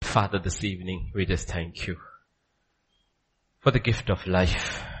Father, this evening we just thank you for the gift of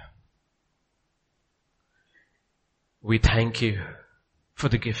life. We thank you for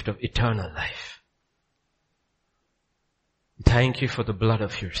the gift of eternal life. We thank you for the blood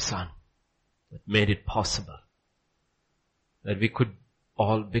of your Son that made it possible that we could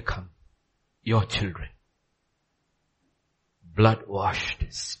all become your children. Blood-washed,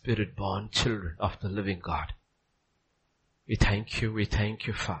 spirit-born children of the living God. We thank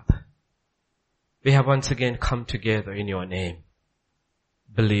you, Father. We have once again come together in your name,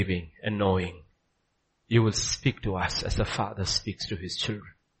 believing and knowing you will speak to us as a father speaks to his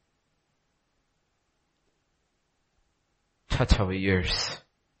children. Touch our ears.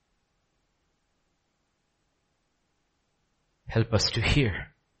 Help us to hear.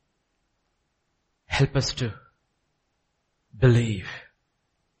 Help us to believe.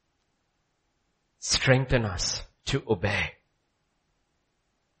 Strengthen us to obey.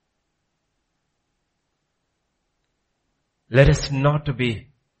 Let us not be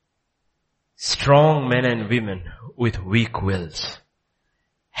strong men and women with weak wills.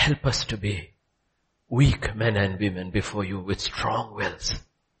 Help us to be weak men and women before you with strong wills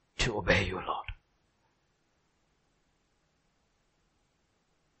to obey you, Lord.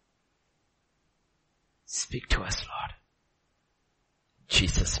 Speak to us, Lord. In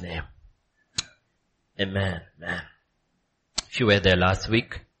Jesus' name. Amen. Amen. If you were there last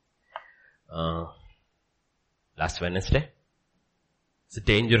week, last Wednesday, it's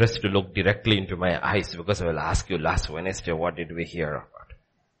dangerous to look directly into my eyes because I will ask you last Wednesday, what did we hear about?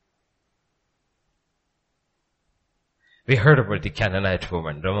 We heard about the Canaanite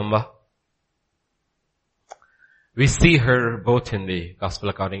woman, remember? We see her both in the Gospel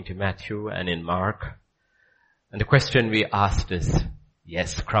according to Matthew and in Mark. And the question we asked is,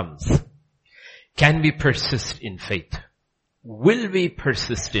 yes, crumbs. Can we persist in faith? Will we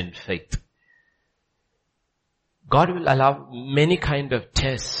persist in faith? God will allow many kind of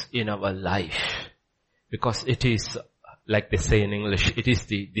tests in our life because it is, like they say in English, it is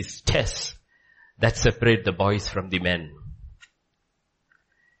these tests that separate the boys from the men.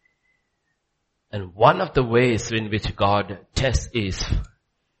 And one of the ways in which God tests is,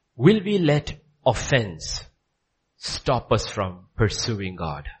 will we let offense stop us from pursuing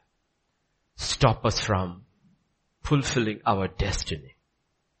God? Stop us from fulfilling our destiny?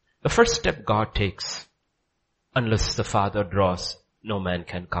 The first step God takes, unless the Father draws, no man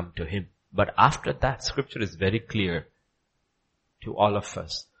can come to him. But after that, scripture is very clear to all of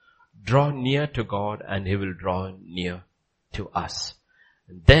us. Draw near to God and he will draw near to us.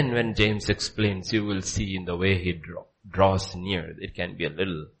 And then when James explains, you will see in the way he draws near, it can be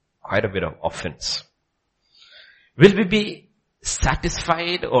quite a bit of offense. Will we be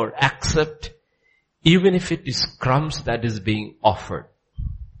satisfied or accept even if it is crumbs that is being offered?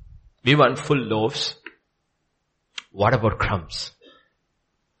 We want full loaves. What about crumbs?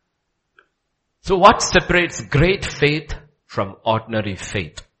 So what separates great faith from ordinary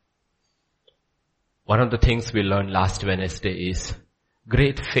faith? One of the things we learned last Wednesday is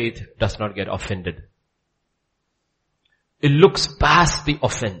great faith does not get offended. It looks past the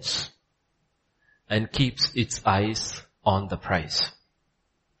offense and keeps its eyes on the prize.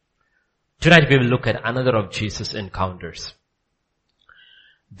 Tonight we will look at another of Jesus' encounters.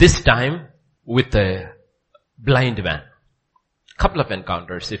 This time with a blind man. Couple of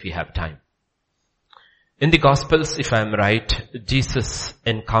encounters if we have time. In the Gospels, if I am right, Jesus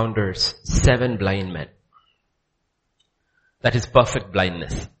encounters 7 blind men. That is perfect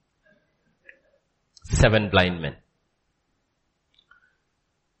blindness. 7 blind men.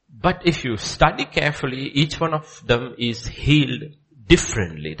 But if you study carefully, each one of them is healed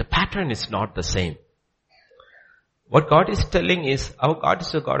differently. The pattern is not the same. What God is telling is, our God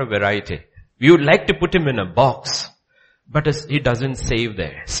is a God of variety. We would like to put him in a box, but he doesn't stay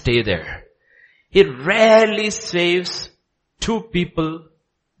there. He rarely saves 2 people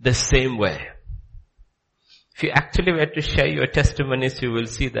the same way. If you actually were to share your testimonies, you will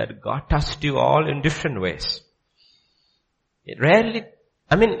see that God touched you all in different ways.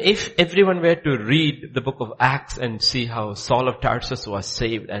 If everyone were to read the book of Acts and see how Saul of Tarsus was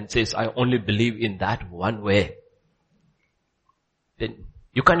saved and says, I only believe in that one way, then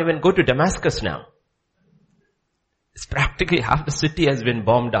you can't even go to Damascus now. It's practically half the city has been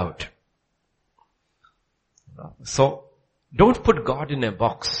bombed out. So, don't put God in a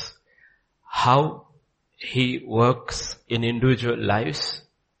box. How he works in individual lives,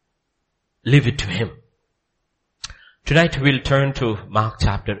 leave it to him. Tonight we'll turn to Mark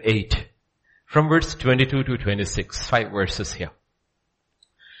chapter 8, from verse 22 to 26, 5 verses here.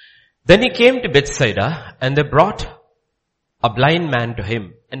 Then he came to Bethsaida, and they brought a blind man to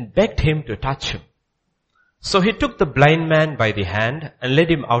him and begged him to touch him. So he took the blind man by the hand and led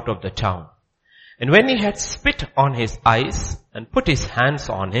him out of the town. And when he had spit on his eyes and put his hands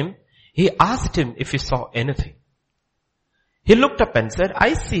on him, he asked him if he saw anything. He looked up and said,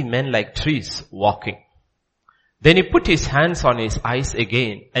 I see men like trees walking. Then he put his hands on his eyes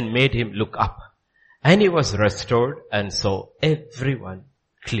again and made him look up. And he was restored and saw everyone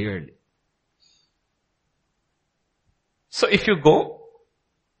clearly. So if you go,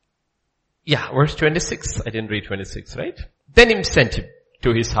 verse 26, I didn't read 26, right? Then he sent him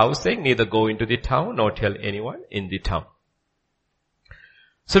to his house saying, neither go into the town nor tell anyone in the town.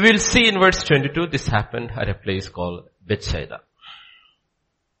 So we'll see in verse 22, this happened at a place called Bethsaida.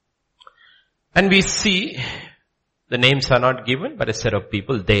 And we see, the names are not given, but a set of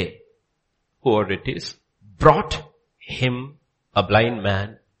people, they, whoever it is, brought him, a blind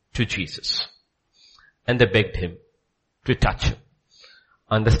man, to Jesus. And they begged him to touch him.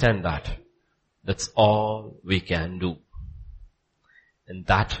 Understand that. That's all we can do. And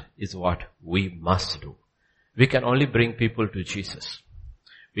that is what we must do. We can only bring people to Jesus.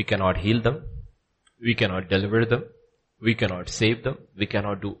 We cannot heal them. We cannot deliver them. We cannot save them. We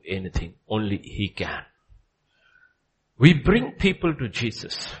cannot do anything. Only He can. We bring people to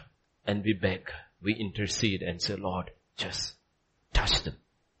Jesus and we beg, we intercede and say, Lord, just touch them.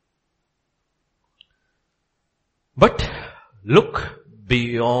 But look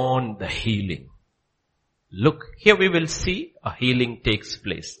beyond the healing. Look, here we will see a healing takes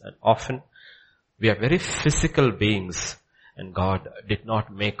place. And often we are very physical beings. And God did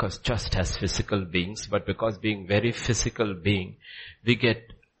not make us just as physical beings, but because being very physical being, we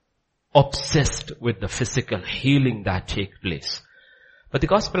get obsessed with the physical healing that takes place. But the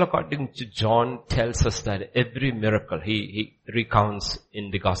Gospel according to John tells us that every miracle, he recounts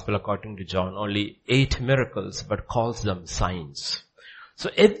in the Gospel according to John only 8 miracles, but calls them signs. So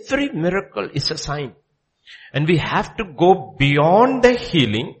every miracle is a sign. And we have to go beyond the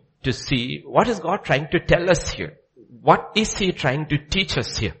healing to see what is God trying to tell us here. What is He trying to teach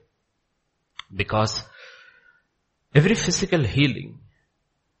us here? Because every physical healing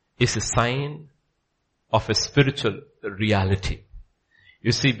is a sign of a spiritual reality.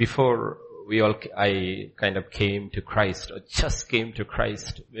 You see, before I kind of came to Christ, or just came to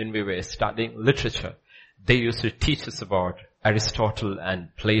Christ when we were studying literature, they used to teach us about Aristotle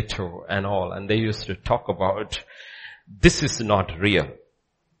and Plato and all, and they used to talk about this is not real.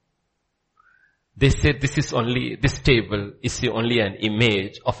 They said this table is only an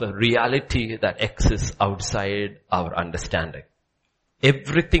image of a reality that exists outside our understanding.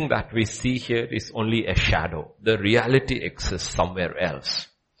 Everything that we see here is only a shadow. The reality exists somewhere else.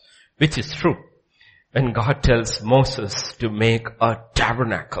 Which is true. When God tells Moses to make a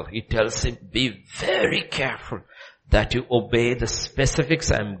tabernacle, He tells him, be very careful that you obey the specifics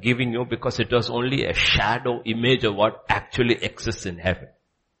I am giving you, because it was only a shadow image of what actually exists in heaven.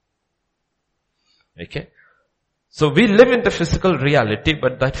 Okay? So we live in the physical reality,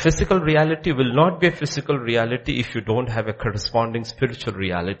 but that physical reality will not be a physical reality if you don't have a corresponding spiritual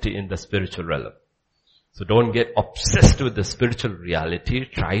reality in the spiritual realm. So don't get obsessed with the spiritual reality.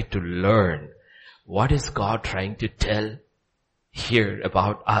 Try to learn what is God trying to tell here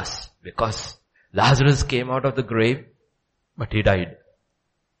about us. Because Lazarus came out of the grave, but he died.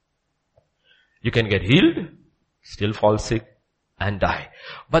 You can get healed, still fall sick, and die.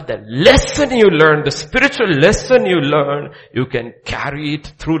 But the lesson you learn, the spiritual lesson you learn, you can carry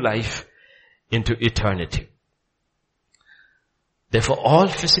it through life into eternity. Therefore, all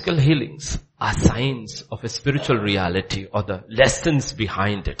physical healings are signs of a spiritual reality or the lessons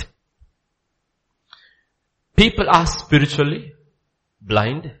behind it. People are spiritually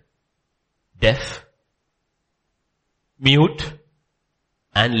blind, deaf, mute,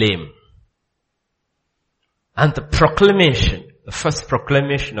 and lame. And the first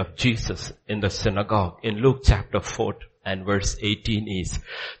proclamation of Jesus in the synagogue in Luke chapter 4 and verse 18 is,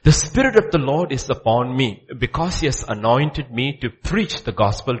 the Spirit of the Lord is upon me because He has anointed me to preach the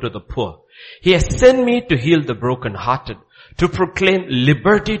gospel to the poor. He has sent me to heal the brokenhearted, to proclaim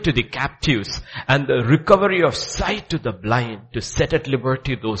liberty to the captives and the recovery of sight to the blind, to set at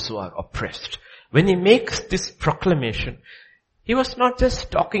liberty those who are oppressed. When He makes this proclamation, He was not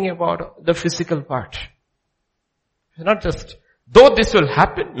just talking about the physical part. It's not just, though this will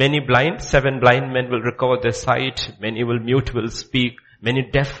happen, 7 blind men will recover their sight, many mute will speak, many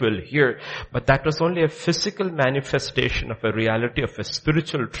deaf will hear, but that was only a physical manifestation of a reality of a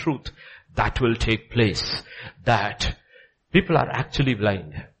spiritual truth that will take place, that people are actually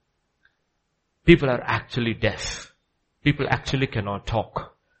blind. People are actually deaf. People actually cannot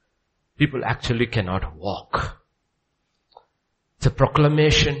talk. People actually cannot walk. It's a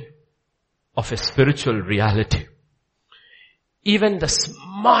proclamation of a spiritual reality. Even the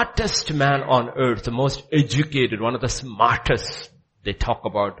smartest man on earth, the most educated, one of the smartest they talk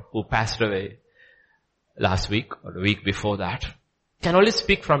about, who passed away last week or the week before that, can only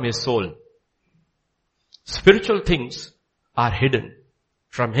speak from his soul. Spiritual things are hidden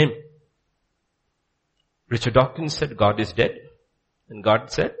from him. Richard Dawkins said God is dead, and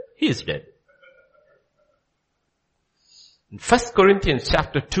God said he is dead. In 1 Corinthians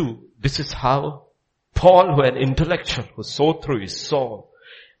chapter 2, this is how Paul, who an intellectual, who saw through his soul,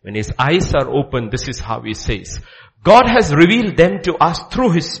 when his eyes are open, this is how he says, God has revealed them to us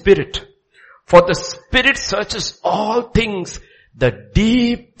through his Spirit. For the Spirit searches all things, the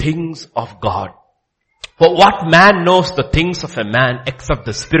deep things of God. For what man knows the things of a man except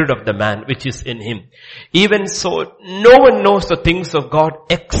the spirit of the man which is in him? Even so, no one knows the things of God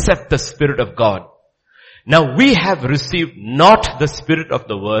except the Spirit of God. Now we have received not the spirit of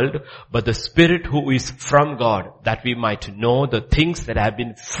the world, but the Spirit who is from God, that we might know the things that have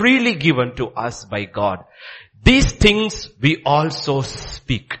been freely given to us by God. These things we also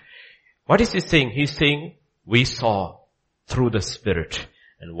speak. What is he saying? He's saying we saw through the Spirit.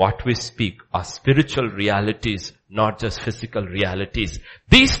 And what we speak are spiritual realities, not just physical realities.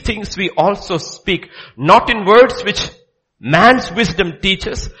 These things we also speak, not in words which man's wisdom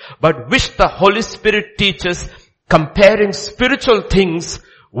teaches, but which the Holy Spirit teaches, comparing spiritual things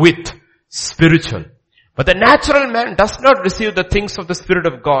with spiritual. But the natural man does not receive the things of the Spirit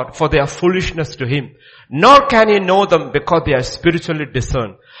of God, for they are foolishness to him. Nor can he know them because they are spiritually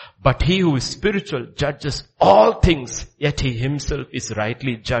discerned. But he who is spiritual judges all things, yet he himself is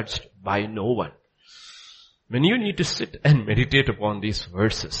rightly judged by no one. When you need to sit and meditate upon these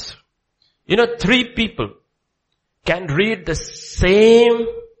verses, three people can read the same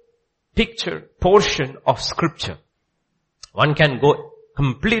picture, portion of scripture. One can go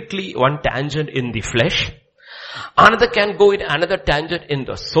completely one tangent in the flesh. Another can go in another tangent in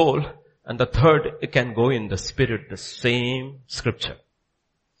the soul. And the third can go in the spirit, the same scripture.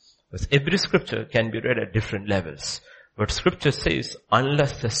 Because every scripture can be read at different levels. But scripture says,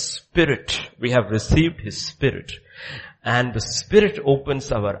 unless the Spirit, we have received his Spirit, and the Spirit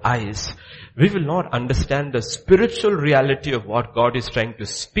opens our eyes, we will not understand the spiritual reality of what God is trying to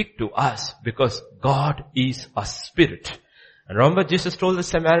speak to us, because God is a spirit. And remember, Jesus told the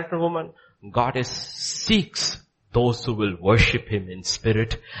Samaritan woman, God seeks those who will worship him in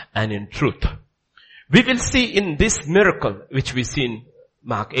spirit and in truth. We will see in this miracle, which we see in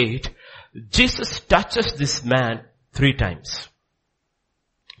Mark 8, Jesus touches this man 3 times.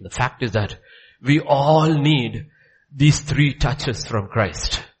 The fact is that we all need these 3 touches from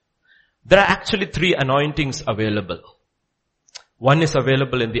Christ. There are actually 3 anointings available. One is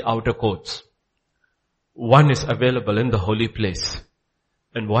available in the outer courts. One is available in the holy place.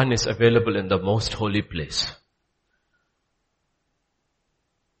 And one is available in the most holy place.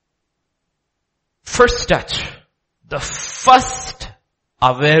 First touch, the first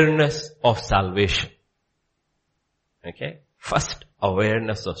awareness of salvation. Okay? First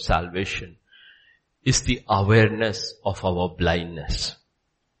awareness of salvation is the awareness of our blindness.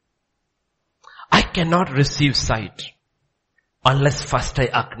 I cannot receive sight unless first I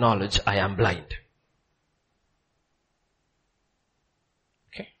acknowledge I am blind.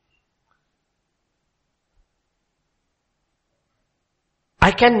 Okay?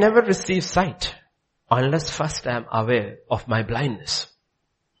 I can never receive sight unless first I am aware of my blindness.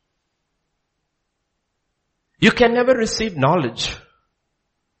 You can never receive knowledge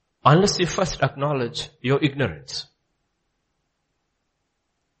unless you first acknowledge your ignorance.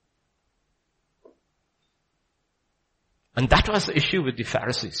 And that was the issue with the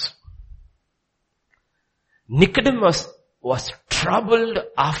Pharisees. Nicodemus was troubled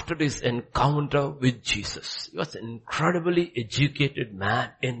after his encounter with Jesus. He was an incredibly educated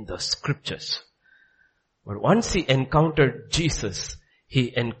man in the scriptures. But once he encountered Jesus,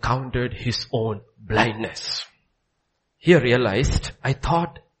 he encountered his own blindness. He realized, I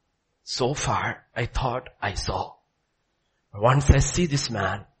thought I saw. But once I see this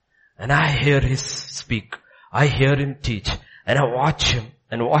man, and I hear him speak, I hear him teach, and I watch him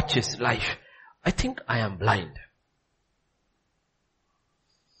and watch his life, I think I am blind.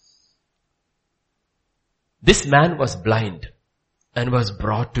 This man was blind and was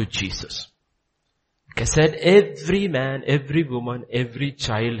brought to Jesus. Like I said, every man, every woman, every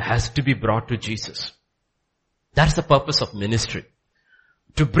child has to be brought to Jesus. That's the purpose of ministry.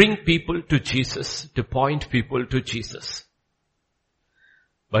 To bring people to Jesus, to point people to Jesus.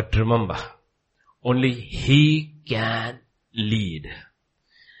 But remember, only he can lead.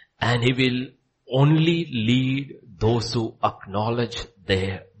 And he will only lead Those who acknowledge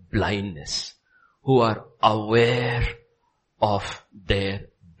their blindness, who are aware of their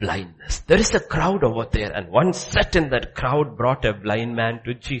blindness. There is a crowd over there, and one set in that crowd brought a blind man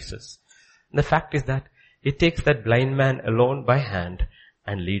to Jesus. And the fact is that he takes that blind man alone by hand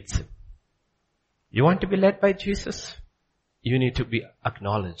and leads him. You want to be led by Jesus? You need to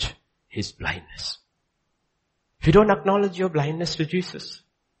acknowledge his blindness. If you don't acknowledge your blindness to Jesus,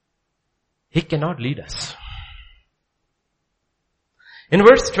 he cannot lead us. In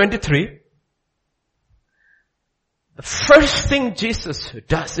verse 23, the first thing Jesus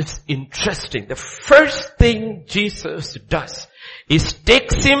does, it's interesting. The first thing Jesus does is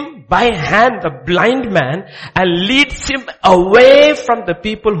takes him by hand, the blind man, and leads him away from the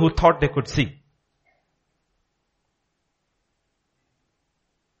people who thought they could see.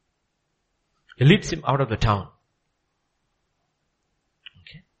 He leads him out of the town.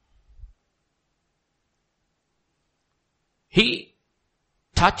 Okay. He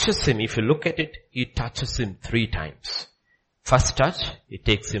touches him. If you look at it, he touches him 3 times. First touch, he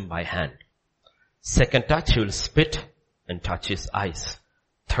takes him by hand. Second touch, he will spit and touch his eyes.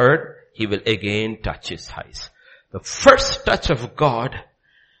 Third, he will again touch his eyes. The first touch of God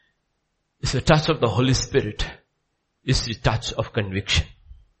is the touch of the Holy Spirit, is the touch of conviction.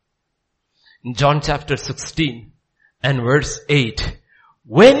 In John chapter 16 and verse 8,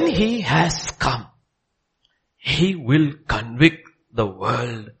 when he has come, he will convict the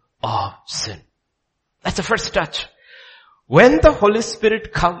world of sin. That's the first touch. When the Holy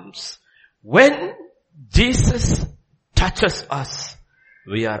Spirit comes, when Jesus touches us,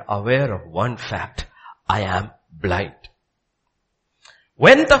 we are aware of one fact: I am blind.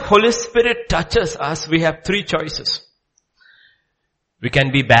 When the Holy Spirit touches us, we have 3 choices. We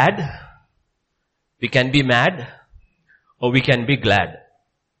can be bad, we can be mad, or we can be glad.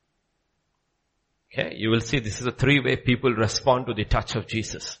 Okay, you will see this is a 3-way people respond to the touch of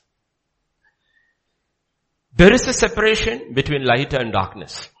Jesus. There is a separation between light and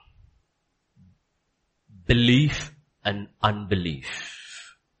darkness. Belief and unbelief.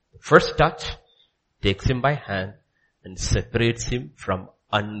 The first touch takes him by hand and separates him from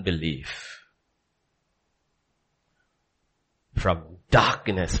unbelief. From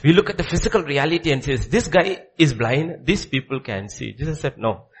darkness. We look at the physical reality and says, this guy is blind, these people can see. Jesus said,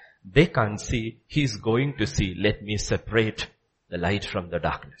 no, they can't see, he's going to see. Let me separate the light from the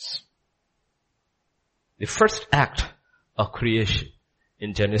darkness. The first act of creation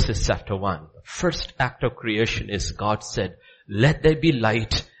in Genesis chapter 1, the first act of creation is God said, let there be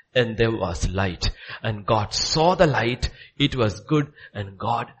light, and there was light. And God saw the light, it was good, and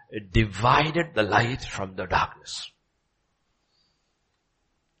God divided the light from the darkness.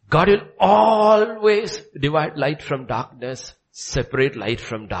 God will always divide light from darkness, separate light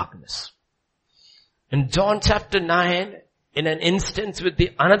from darkness. In John chapter 9, in an instance with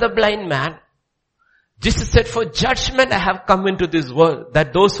another blind man, Jesus said, for judgment I have come into this world,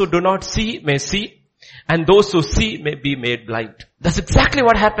 that those who do not see may see, and those who see may be made blind. That's exactly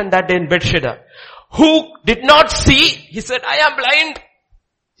what happened that day in Bethsaida. Who did not see, he said, I am blind.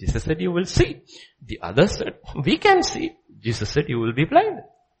 Jesus said, you will see. The other said, we can see. Jesus said, you will be blind.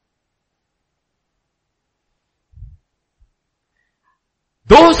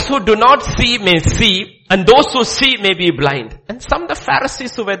 Those who do not see may see, and those who see may be blind. And some of the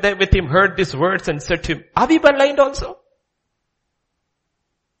Pharisees who were there with him heard these words and said to him, are we blind also?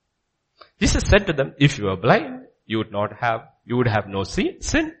 Jesus said to them, if you are blind, you would have no sin.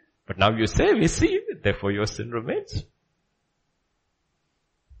 But now you say we see, therefore your sin remains.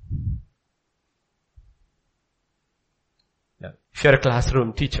 Now, if you're a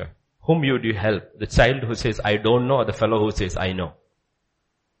classroom teacher, whom would you help? The child who says, I don't know, or the fellow who says, I know?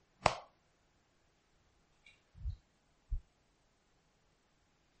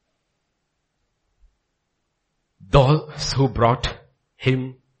 Those who brought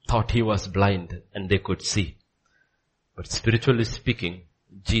him thought he was blind and they could see. But spiritually speaking,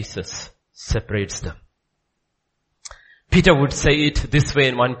 Jesus separates them. Peter would say it this way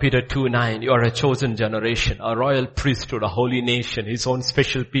in 1 Peter 2:9, you are a chosen generation, a royal priesthood, a holy nation, his own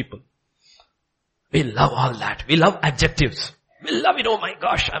special people. We love all that. We love adjectives. We love it. Oh my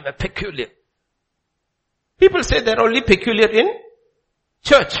gosh, I'm a peculiar. People say they're only peculiar in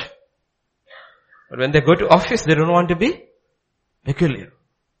church. But when they go to office, they don't want to be peculiar.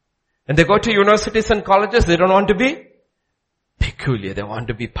 When they go to universities and colleges, they don't want to be peculiar. They want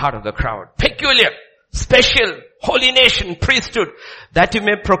to be part of the crowd. Peculiar, special, holy nation, priesthood, that you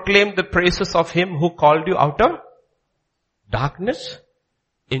may proclaim the praises of him who called you out of darkness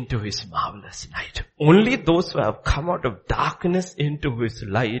into his marvelous light. Only those who have come out of darkness into his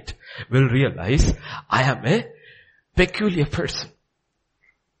light will realize, I am a peculiar person.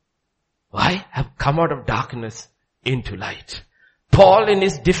 Why? Have come out of darkness into light. Paul in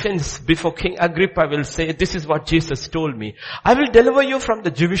his defense before King Agrippa will say, this is what Jesus told me. I will deliver you from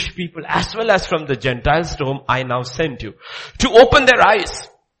the Jewish people as well as from the Gentiles to whom I now send you. To open their eyes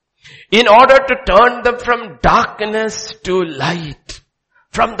in order to turn them from darkness to light.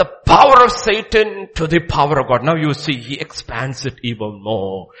 From the power of Satan to the power of God. Now you see, he expands it even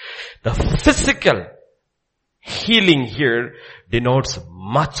more. The physical healing here denotes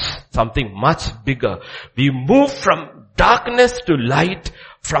something much bigger. We move from darkness to light,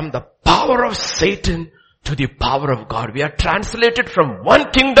 from the power of Satan to the power of God. We are translated from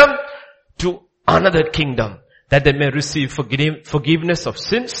one kingdom to another kingdom, that they may receive forgiveness of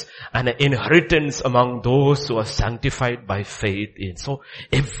sins and an inheritance among those who are sanctified by faith in. So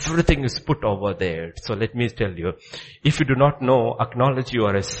everything is put over there. So let me tell you, if you do not acknowledge you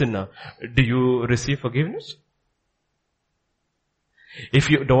are a sinner, do you receive forgiveness? If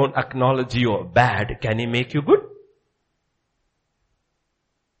you don't acknowledge you are bad, can he make you good?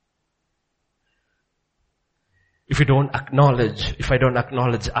 If I don't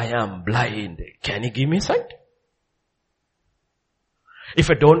acknowledge I am blind, can he give me sight? If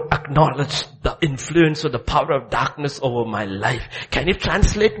I don't acknowledge the influence or the power of darkness over my life, can he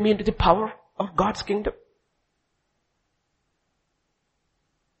translate me into the power of God's kingdom?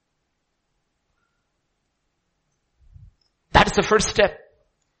 That is the first step.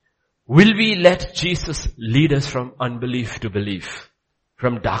 Will we let Jesus lead us from unbelief to belief,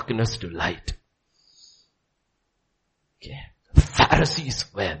 from darkness to light? Okay. The Pharisees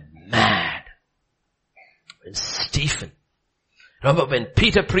were mad. When Stephen, remember when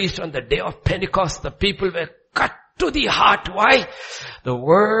Peter preached on the day of Pentecost, the people were cut to the heart. Why? The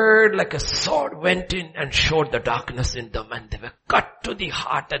word like a sword went in and showed the darkness in them, and they were cut to the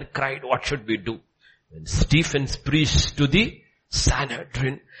heart and cried, what should we do? When Stephen preached to the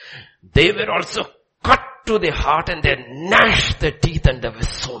Sanhedrin, they were also cut to the heart and they gnashed their teeth and they were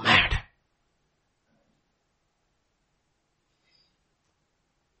so mad.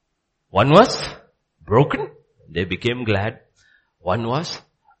 One was broken, they became glad. One was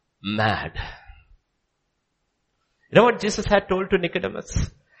mad. You know what Jesus had told to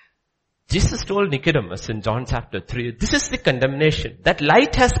Nicodemus? Jesus told Nicodemus in John chapter 3, this is the condemnation, that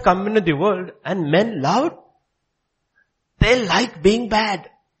light has come into the world and men loved. They like being bad.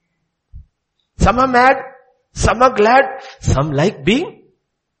 Some are mad, some are glad, some like being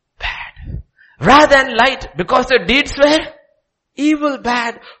bad. Rather than light, because their deeds were evil,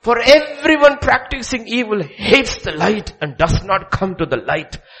 bad. For everyone practicing evil hates the light and does not come to the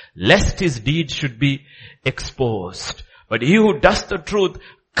light, lest his deeds should be exposed. But he who does the truth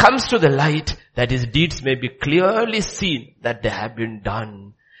comes to the light, that his deeds may be clearly seen that they have been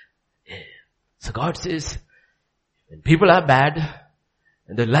done. So God says, when people are bad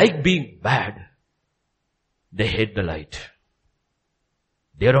and they like being bad, they hate the light.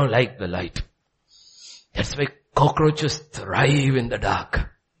 They don't like the light. That's why cockroaches thrive in the dark.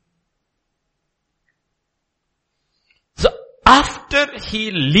 So after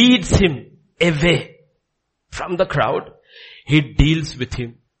he leads him away from the crowd, he deals with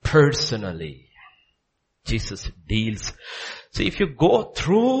him personally. Jesus deals. So if you go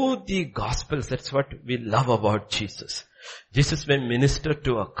through the Gospels, that's what we love about Jesus. Jesus may minister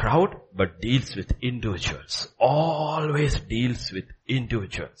to a crowd, but deals with individuals. Always deals with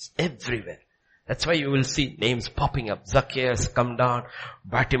individuals. Everywhere. That's why you will see names popping up. Zacchaeus, come down.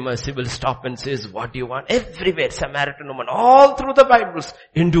 Bartimaeus, he will stop and says, what do you want? Everywhere, Samaritan woman. All through the Bibles,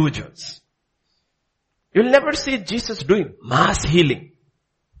 individuals. You'll never see Jesus doing mass healing.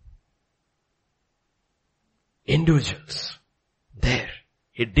 Individuals. There.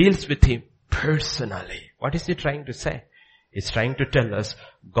 He deals with him personally. What is he trying to say? He's trying to tell us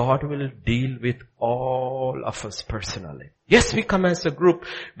God will deal with all of us personally. Yes, we come as a group.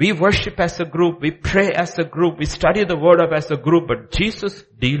 We worship as a group. We pray as a group. We study the word of as a group. But Jesus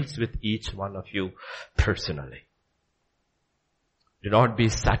deals with each one of you personally. Do not be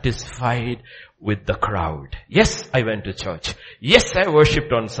satisfied with the crowd. Yes, I went to church. Yes, I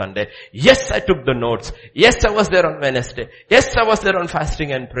worshipped on Sunday. Yes, I took the notes. Yes, I was there on Wednesday. Yes, I was there on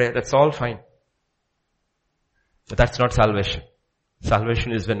fasting and prayer. That's all fine. But that's not salvation.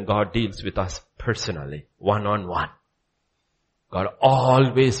 Salvation is when God deals with us personally, one-on-one. God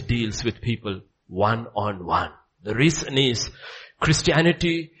always deals with people one-on-one. The reason is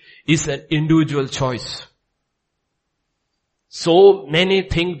Christianity is an individual choice. So many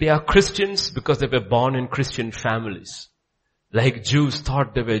think they are Christians because they were born in Christian families. Like Jews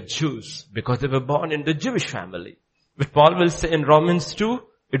thought they were Jews because they were born in the Jewish family. But Paul will say in Romans 2,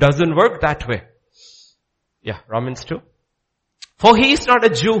 it doesn't work that way. Yeah, Romans 2. For he is not a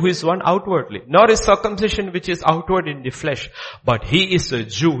Jew who is one outwardly, nor is circumcision which is outward in the flesh, but he is a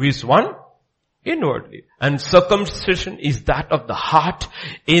Jew who is one inwardly. And circumcision is that of the heart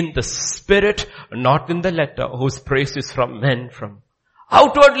in the spirit, not in the letter, whose praise is from men. From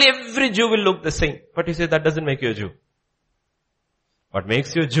outwardly every Jew will look the same. But he said that doesn't make you a Jew. What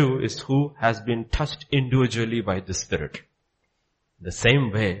makes you a Jew is who has been touched individually by the Spirit. The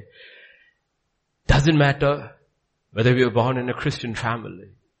same way, doesn't matter whether we are born in a Christian family.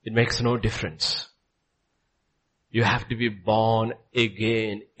 It makes no difference. You have to be born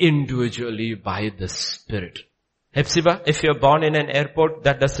again individually by the Spirit. Hepzibah, if you're born in an airport,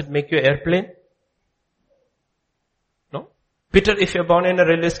 that doesn't make you an airplane? No? Peter, if you're born in a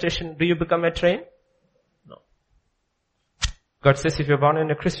railway station, do you become a train? No. God says if you're born in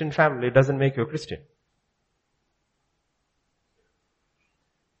a Christian family, it doesn't make you a Christian.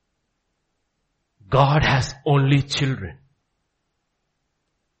 God has only children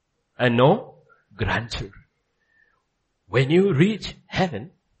and no grandchildren. When you reach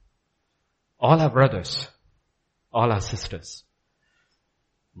heaven, all our brothers, all our sisters,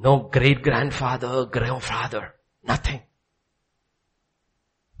 no great-grandfather, grandfather, nothing.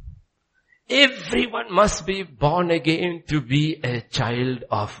 Everyone must be born again to be a child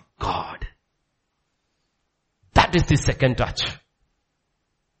of God. That is the second touch.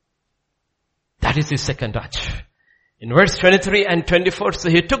 That is his second touch. In verse 23 and 24, so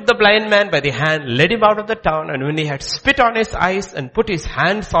he took the blind man by the hand, led him out of the town, and when he had spit on his eyes and put his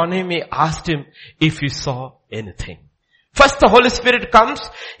hands on him, he asked him if he saw anything. First the Holy Spirit comes,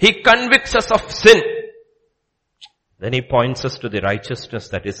 he convicts us of sin. Then he points us to the righteousness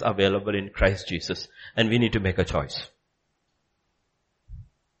that is available in Christ Jesus, and we need to make a choice.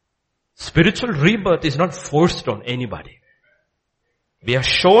 Spiritual rebirth is not forced on anybody. We are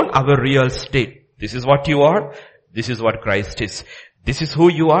shown our real state. This is what you are. This is what Christ is. This is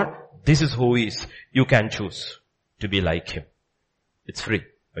who you are. This is who he is. You can choose to be like him. It's free,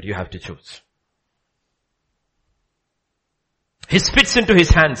 but you have to choose. He spits into his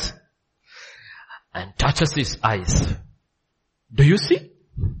hands and touches his eyes. Do you see?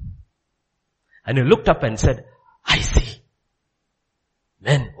 And he looked up and said, I see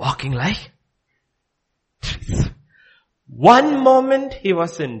men walking like trees. One moment he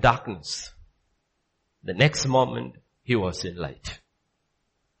was in darkness. The next moment he was in light.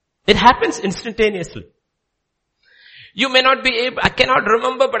 It happens instantaneously. You may not be able, I cannot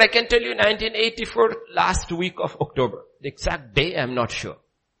remember, but I can tell you 1984, last week of October. The exact day I'm not sure,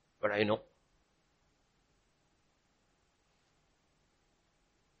 but I know.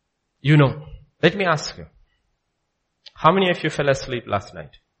 You know, let me ask you. How many of you fell asleep last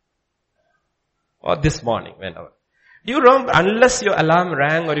night? Or this morning, whenever? Do you remember, unless your alarm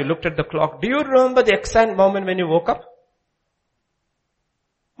rang or you looked at the clock, do you remember the exact moment when you woke up?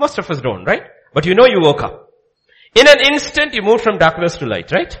 Most of us don't, right? But you know you woke up. In an instant, you moved from darkness to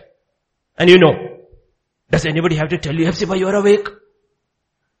light, right? And you know. Does anybody have to tell you, Hepzibah, you are awake?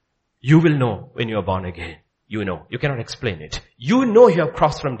 You will know when you are born again. You know. You cannot explain it. You know you have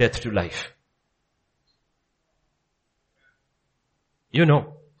crossed from death to life. You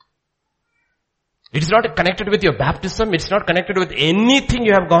know. It is not connected with your baptism. It's not connected with anything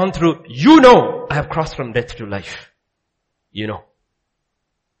you have gone through. You know, I have crossed from death to life. You know.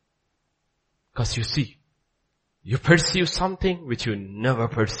 Because you see, you perceive something which you never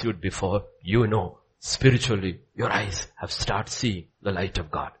pursued before. You know, spiritually, your eyes have started seeing the light of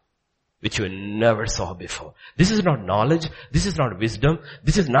God, which you never saw before. This is not knowledge. This is not wisdom.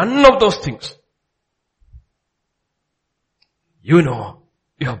 This is none of those things. You know,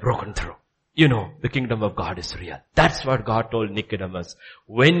 you have broken through. You know, the kingdom of God is real. That's what God told Nicodemus.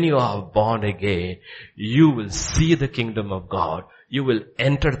 When you are born again, you will see the kingdom of God. You will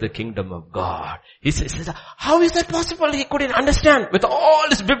enter the kingdom of God. He says, how is that possible? He couldn't understand. With all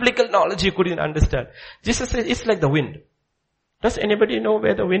his biblical knowledge, he couldn't understand. Jesus says, it's like the wind. Does anybody know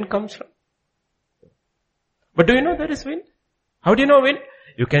where the wind comes from? But do you know there is wind? How do you know wind?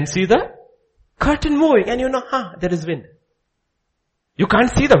 You can see the curtain moving and you know, there is wind. You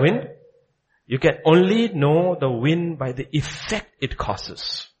can't see the wind. You can only know the wind by the effect it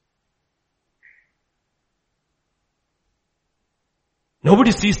causes.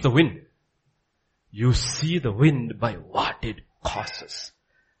 Nobody sees the wind. You see the wind by what it causes.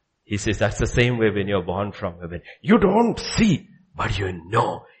 He says that's the same way when you're born from heaven. You don't see, but you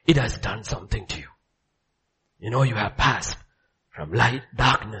know it has done something to you. You know you have passed from light,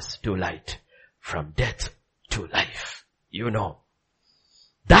 darkness to light, from death to life. You know.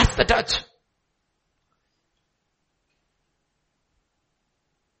 That's the touch.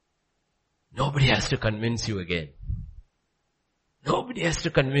 Nobody has to convince you again. Nobody has to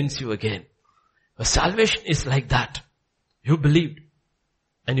convince you again. But salvation is like that. You believed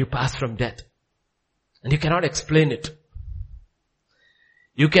and you pass from death. And you cannot explain it.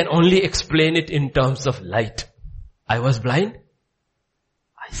 You can only explain it in terms of light. I was blind.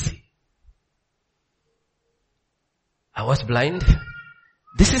 I see. I was blind.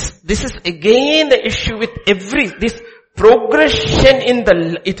 This is again the issue with this progression in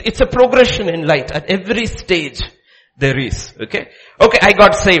it's a progression in light at every stage there is. Okay, I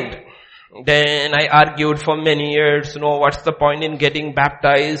got saved. Then I argued for many years, what's the point in getting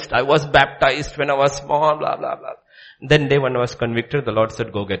baptized? I was baptized when I was small, blah, blah, blah. Then day when I was convicted, the Lord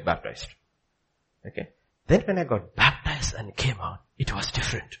said, go get baptized. Okay. Then when I got baptized and came out, it was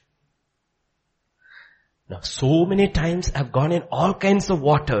different. Now so many times I've gone in all kinds of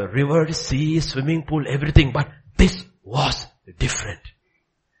water, river, sea, swimming pool, everything, but this was different.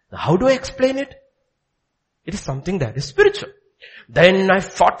 Now how do I explain it? It is something that is spiritual. Then I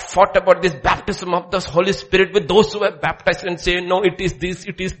fought about this baptism of the Holy Spirit with those who are baptized and say, no, it is this,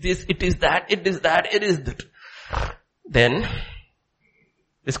 it is this, it is that, it is that, it is that. Then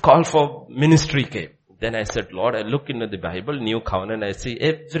this call for ministry came. Then I said, Lord, I look into the Bible, New Covenant, I see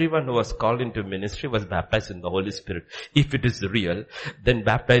everyone who was called into ministry was baptized in the Holy Spirit. If it is real, then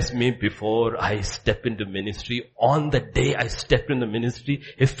baptize me before I step into ministry. On the day I stepped into ministry,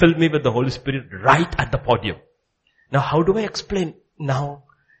 He filled me with the Holy Spirit right at the podium. Now how do I explain? Now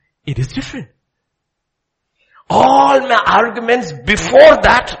it is different. All my arguments before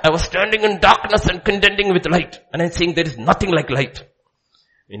that, I was standing in darkness and contending with light. And I'm saying there is nothing like light.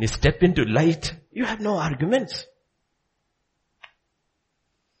 When you step into light, you have no arguments.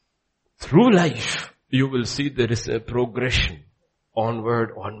 Through life, you will see there is a progression.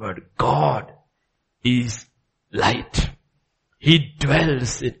 Onward. God is light. He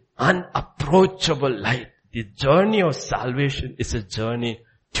dwells in unapproachable light. The journey of salvation is a journey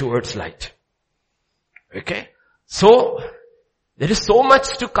towards light. Okay? So, there is so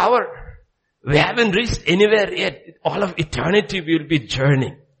much to cover. We haven't reached anywhere yet. All of eternity we will be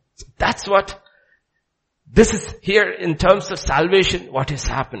journeying. So that's what this is here in terms of salvation, what is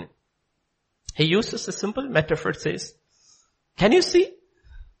happening. He uses a simple metaphor, says, can you see?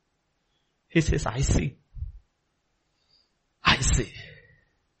 He says, I see. I see.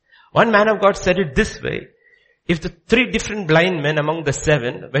 One man of God said it this way. If the 3 different blind men among the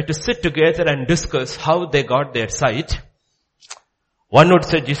 7 were to sit together and discuss how they got their sight, one would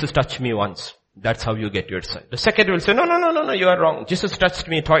say, Jesus touched me once. That's how you get your sight. The second will say, no, you are wrong. Jesus touched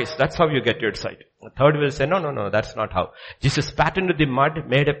me twice. That's how you get your sight. The third will say, no, that's not how. Jesus spat into the mud,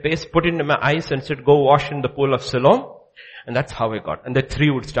 made a paste, put it into my eyes and said, go wash in the pool of Siloam. And that's how I got. And the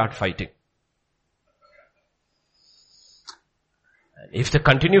 3 would start fighting. And if they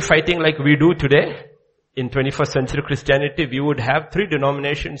continue fighting like we do today, in 21st century Christianity, we would have 3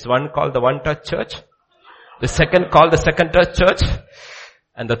 denominations. One called the One Touch Church. The second called the Second Touch Church.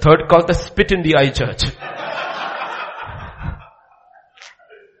 And the third called the Spit in the Eye Church.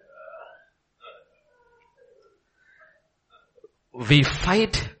 We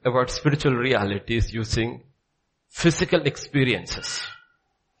fight about spiritual realities using physical experiences.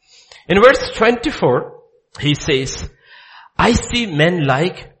 In verse 24, he says, I see men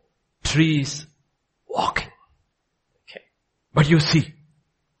like trees walking. Okay. But you see.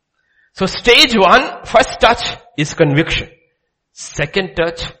 So stage 1, first touch is conviction. Second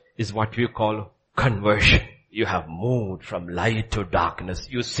touch is what we call conversion. You have moved from light to darkness.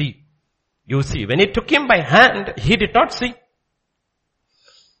 You see. When he took him by hand, he did not see.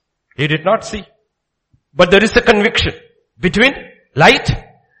 He did not see. But there is a conviction between light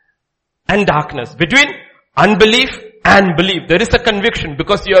and darkness. Between unbelief and belief. There is a conviction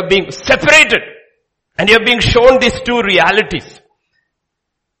because you are being separated. And you are being shown these 2 realities.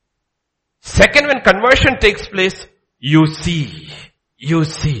 Second, when conversion takes place, you see.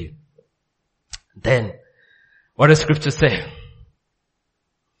 Then, what does scripture say?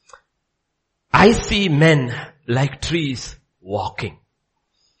 I see men like trees walking.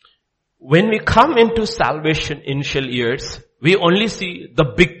 When we come into salvation initial years, we only see the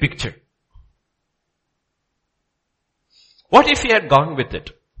big picture. What if he had gone with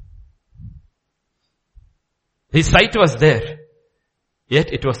it? His sight was there,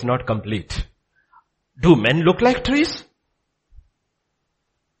 yet it was not complete. Do men look like trees?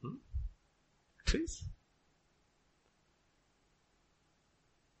 Trees?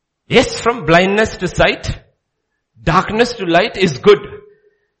 Yes, from blindness to sight, darkness to light is good.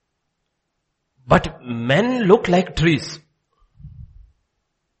 But men look like trees.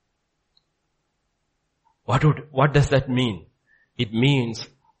 What does that mean? It means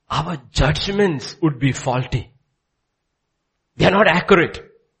our judgments would be faulty. They are not accurate.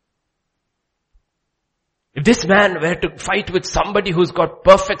 If this man were to fight with somebody who's got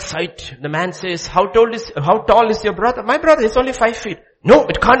perfect sight, the man says, how tall is your brother? My brother is only 5 feet. No,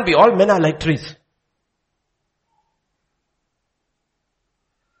 it can't be. All men are like trees.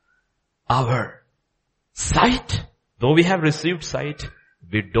 Our sight, though we have received sight,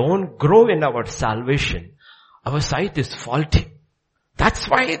 we don't grow in our salvation. Our sight is faulty. That's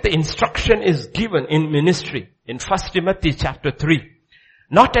why the instruction is given in ministry in 1 Timothy chapter 3.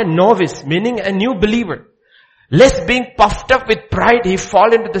 Not a novice, meaning a new believer. Lest being puffed up with pride, he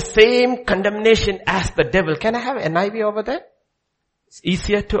fall into the same condemnation as the devil. Can I have an NIV over there? It's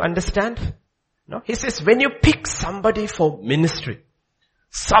easier to understand. No? He says, when you pick somebody for ministry,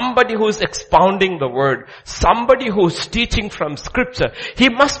 somebody who is expounding the word, somebody who is teaching from scripture, he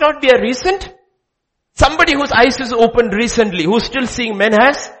must not be a recent. Somebody whose eyes is opened recently, who's still seeing men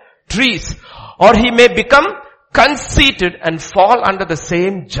as trees. Or he may become conceited and fall under the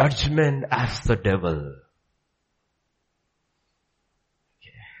same judgment as the devil.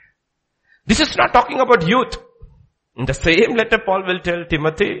 This is not talking about youth. In the same letter Paul will tell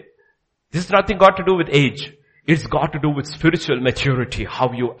Timothy, this is nothing got to do with age. It's got to do with spiritual maturity,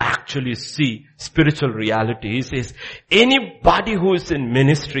 how you actually see spiritual reality. He says, anybody who is in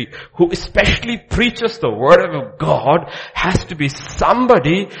ministry, who especially preaches the word of God, has to be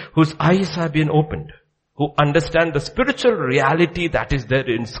somebody whose eyes have been opened, who understand the spiritual reality that is there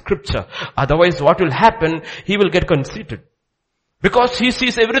in scripture. Otherwise what will happen, he will get conceited. Because he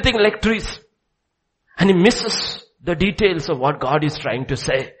sees everything like trees. And he misses the details of what God is trying to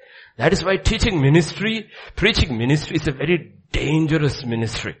say. That is why preaching ministry is a very dangerous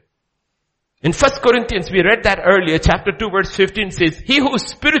ministry. In 1 Corinthians, we read that earlier, chapter 2 verse 15 says, he who is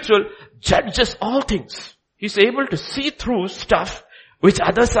spiritual judges all things. He's able to see through stuff which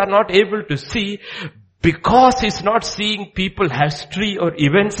others are not able to see. Because he's not seeing people as tree or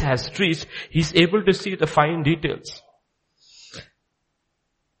events as trees, he's able to see the fine details.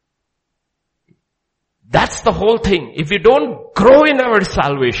 That's the whole thing. If we don't grow in our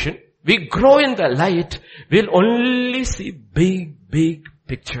salvation, we grow in the light, we'll only see big, big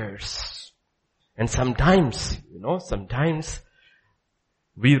pictures. And sometimes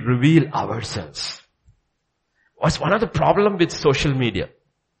we reveal ourselves. What's one of the problem with social media?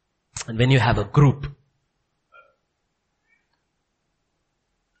 And when you have a group,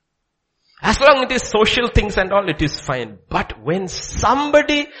 as long as it is social things and all, it is fine. But when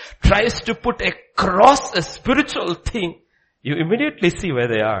somebody tries to put across a spiritual thing, you immediately see where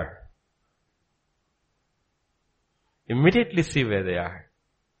they are. Immediately see where they are.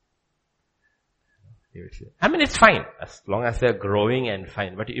 I mean, it's fine as long as they're growing and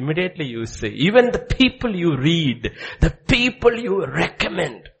fine. But immediately you say, even the people you read, the people you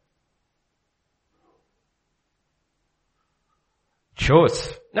recommend,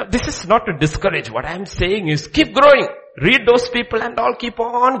 shows. Now this is not to discourage. What I'm saying is keep growing. Read those people and all, keep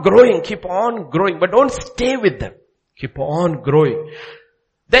on growing. But don't stay with them. Keep on growing.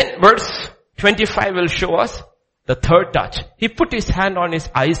 Then verse 25 will show us the third touch. He put his hand on his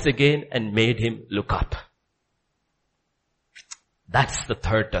eyes again and made him look up. That's the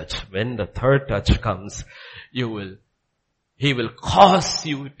third touch. When the third touch comes, he will cause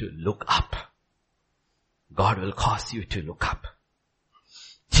you to look up. God will cause you to look up.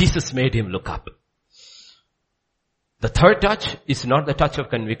 Jesus made him look up. The third touch is not the touch of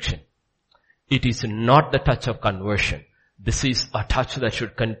conviction. It is not the touch of conversion. This is a touch that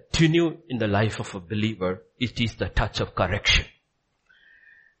should continue in the life of a believer. It is the touch of correction.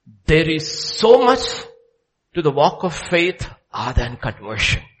 There is so much to the walk of faith other than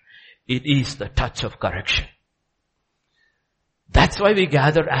conversion. It is the touch of correction. That's why we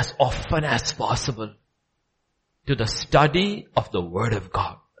gather as often as possible to the study of the Word of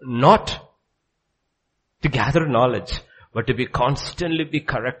God. Not to gather knowledge, but to be constantly be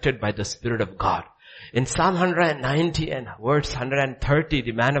corrected by the Spirit of God. In Psalm 190 and verse 130,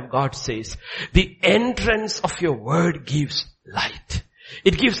 the man of God says, the entrance of your word gives light.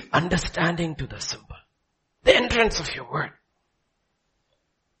 It gives understanding to the simple. The entrance of your word.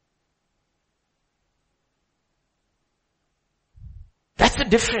 That's the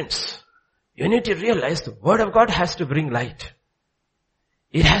difference. You need to realize the Word of God has to bring light.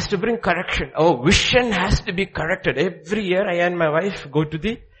 It has to bring correction. Our vision has to be corrected. Every year I and my wife go to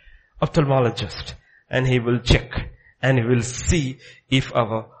the ophthalmologist and he will check and he will see if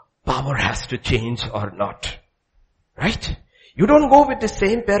our power has to change or not. Right? You don't go with the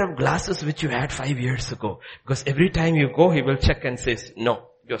same pair of glasses which you had 5 years ago. Because every time you go, he will check and says, no,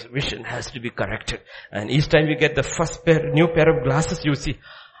 your vision has to be corrected. And each time you get the first new pair of glasses, you see,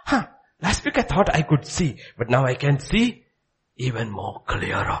 Last week I thought I could see, but now I can see even more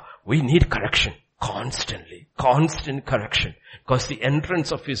clearer. We need correction constantly, constant correction, because the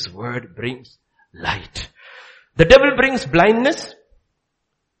entrance of His word brings light. The devil brings blindness.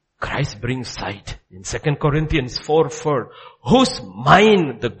 Christ brings sight. In 2 Corinthians 4:4, whose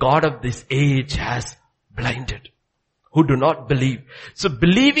mind the God of this age has blinded, who do not believe. So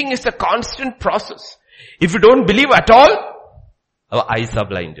believing is a constant process. If you don't believe at all, our eyes are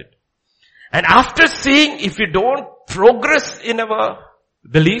blinded. And after seeing, if we don't progress in our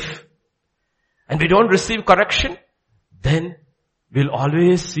belief, and we don't receive correction, then we'll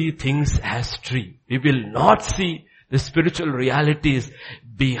always see things as tree. We will not see the spiritual realities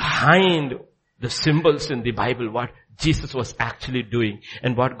behind the symbols in the Bible, what Jesus was actually doing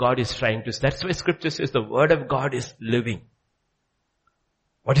and what God is trying to say. That's why scripture says the word of God is living.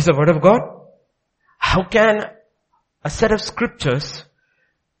 What is the word of God? How can a set of scriptures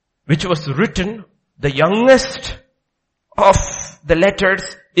which was written, the youngest of the letters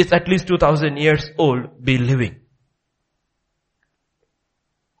is at least 2000 years old, be living?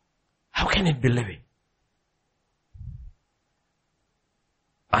 How can it be living?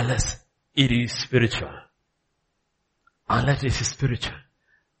 Unless it is spiritual. Unless it is spiritual.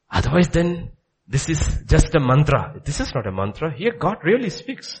 Otherwise then, this is just a mantra. This is not a mantra. Here God really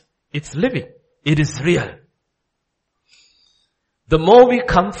speaks. It's living. It is real. The more we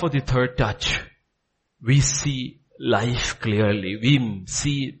come for the third touch, we see life clearly. We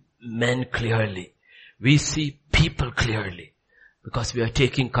see men clearly. We see people clearly. Because we are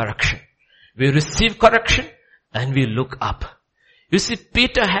taking correction. We receive correction and we look up. You see,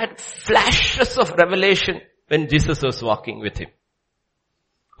 Peter had flashes of revelation when Jesus was walking with him.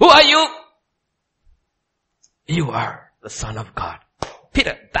 Who are you? You are the Son of God.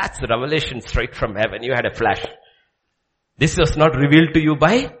 Peter, that's the revelation straight from heaven. You had a flash. This was not revealed to you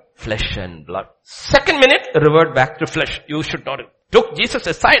by flesh and blood. Second minute, revert back to flesh. You should not have took Jesus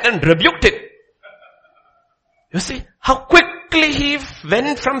aside and rebuked him. You see how quickly he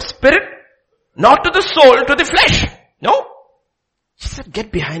went from spirit, not to the soul, to the flesh. No. He said,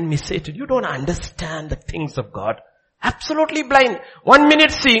 get behind me, Satan. You don't understand the things of God. Absolutely blind. 1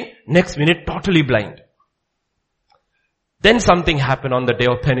 minute seeing, next minute totally blind. Then something happened on the day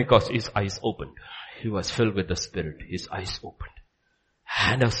of Pentecost. His eyes opened. He was filled with the Spirit. His eyes opened.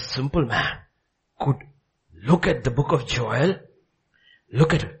 And a simple man could look at the book of Joel,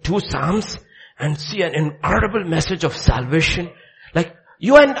 look at 2 Psalms, and see an incredible message of salvation. Like,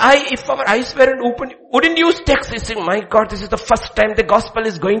 you and I, if our eyes weren't open, wouldn't use text. You say, my God, this is the first time the gospel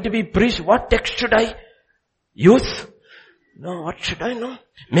is going to be preached. What text should I use? No, what should I know?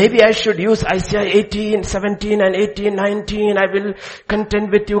 Maybe I should use Isaiah 18, 17 and 18, 19. I will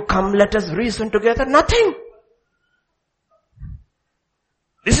contend with you. Come, let us reason together. Nothing.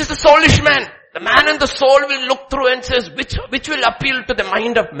 This is the soulish man. The man and the soul will look through and says, which will appeal to the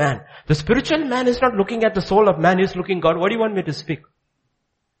mind of man. The spiritual man is not looking at the soul of man. He is looking, God, what do you want me to speak?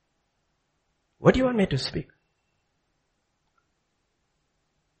 What do you want me to speak?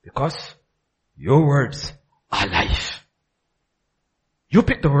 Because your words are life. You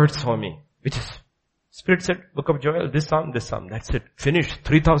pick the words for me, which is, Spirit said, book of Joel, this psalm, that's it. Finished.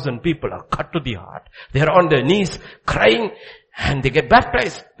 3,000 people are cut to the heart. They are on their knees, crying, and they get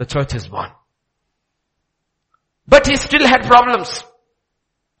baptized. The church is born. But he still had problems.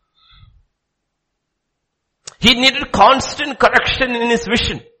 He needed constant correction in his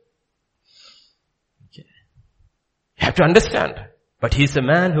vision. Okay. You have to understand. But he's a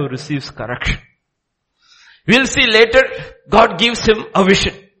man who receives correction. We'll see later, God gives him a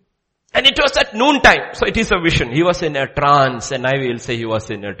vision. And it was at noontime, so it is a vision. He was in a trance, and I will say he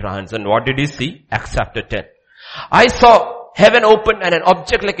was in a trance. And what did he see? Acts chapter 10. I saw heaven open and an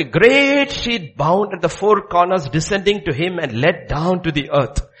object like a great sheet bound at the 4 corners descending to him and led down to the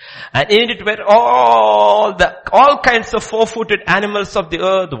earth. And in it were all kinds of 4-footed animals of the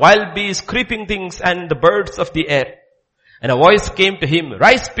earth, wild beasts, creeping things, and the birds of the air. And a voice came to him,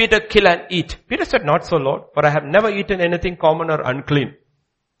 rise Peter, kill and eat. Peter said, not so Lord, for I have never eaten anything common or unclean.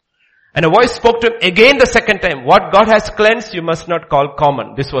 And a voice spoke to him again the second time, what God has cleansed you must not call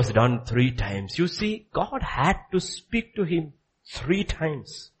common. This was done 3 times. You see, God had to speak to him 3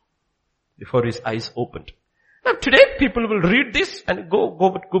 times before his eyes opened. Now today people will read this and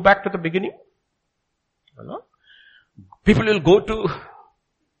go back to the beginning. People will go to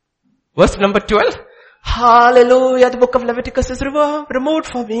verse number 12. Hallelujah, the book of Leviticus is removed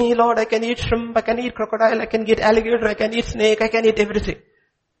for me. Lord, I can eat shrimp, I can eat crocodile, I can eat alligator, I can eat snake, I can eat everything.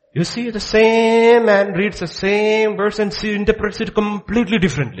 You see, the same man reads the same verse and interprets it completely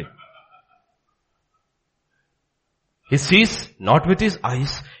differently. He sees not with his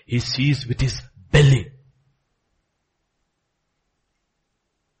eyes, he sees with his belly.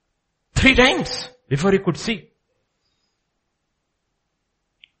 3 times before he could see.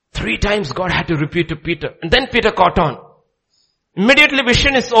 3 times God had to repeat to Peter. And then Peter caught on. Immediately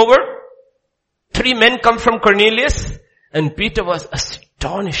vision is over. 3 men come from Cornelius. And Peter was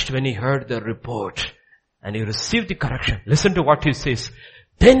astonished when he heard the report. And he received the correction. Listen to what he says.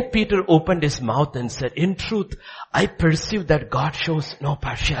 Then Peter opened his mouth and said, in truth, I perceive that God shows no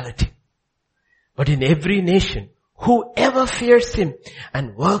partiality. But in every nation, whoever fears him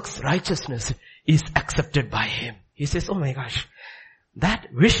and works righteousness is accepted by him. He says, oh my gosh, that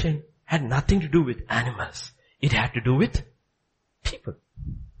vision had nothing to do with animals. It had to do with people.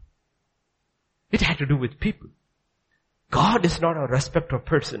 It had to do with people. God is not a respecter of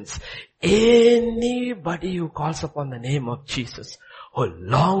persons. Anybody who calls upon the name of Jesus, who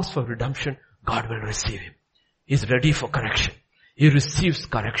longs for redemption, God will receive him. He's ready for correction. He receives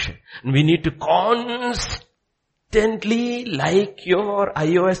correction. And we need to constantly, like your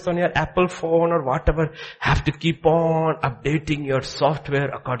iOS on your Apple phone or whatever, have to keep on updating your software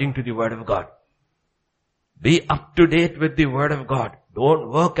according to the Word of God. Be up to date with the Word of God. Don't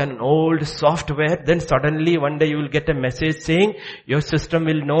work on old software, then suddenly one day you will get a message saying your system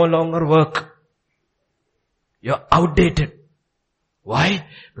will no longer work. You're outdated. Why?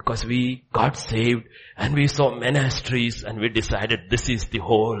 Because we got saved and we saw ministries and we decided this is the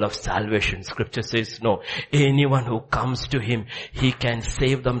whole of salvation. Scripture says no. Anyone who comes to him, he can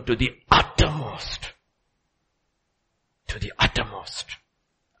save them to the uttermost. To the uttermost.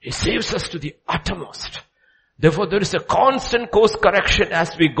 He saves us to the uttermost. Therefore there is a constant course correction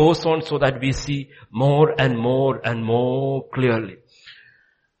as we go on so that we see more and more and more clearly.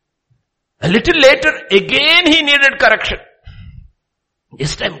 A little later, again he needed correction.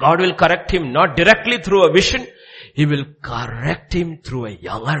 This time God will correct him not directly through a vision. He will correct him through a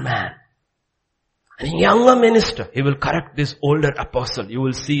younger man. A younger minister. He will correct this older apostle. You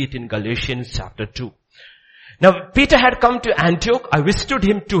will see it in Galatians chapter 2. Now Peter had come to Antioch. I withstood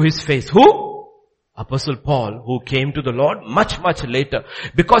him to his face. Who? Apostle Paul, who came to the Lord much later,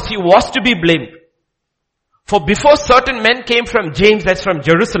 because he was to be blamed. For before certain men came from James, that's from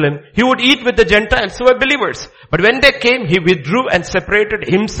Jerusalem, he would eat with the Gentiles who were believers. But when they came, he withdrew and separated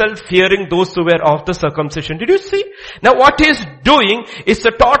himself, fearing those who were of the circumcision. Did you see? Now what he is doing is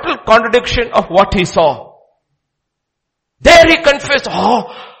a total contradiction of what he saw. There he confessed,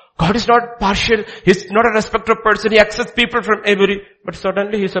 God is not partial. He's not a respecter of person. He accepts people from every, but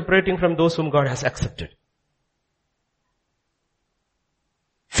suddenly he's separating from those whom God has accepted.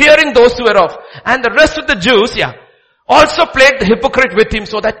 Fearing those who were of. And the rest of the Jews, also played the hypocrite with him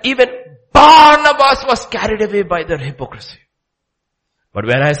so that even Barnabas was carried away by their hypocrisy. But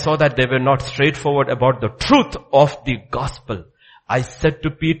when I saw that they were not straightforward about the truth of the gospel, I said to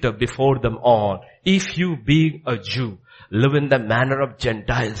Peter before them all, if you being a Jew, live in the manner of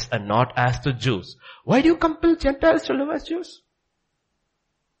Gentiles and not as the Jews. Why do you compel Gentiles to live as Jews?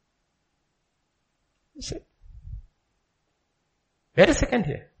 You see? Wait a second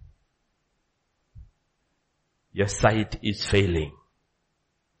here. Your sight is failing.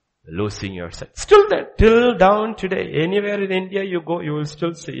 Losing your sight. Still there. Till down today. Anywhere in India you go, you will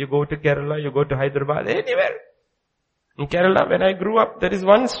still see. You go to Kerala, you go to Hyderabad, anywhere. In Kerala, when I grew up, there is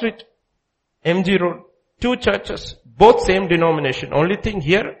one street, MG Road, 2 churches, both same denomination. Only thing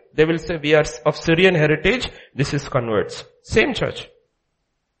here, they will say we are of Syrian heritage, this is converts. Same church.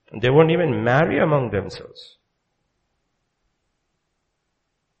 And they won't even marry among themselves.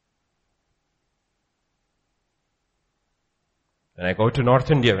 When I go to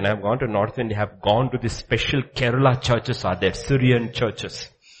North India, when I have gone to North India, I have gone to the special Kerala churches are there, Syrian churches.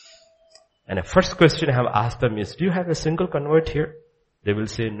 And the first question I have asked them is, do you have a single convert here? They will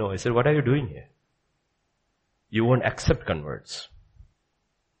say no. I said, what are you doing here? You won't accept converts.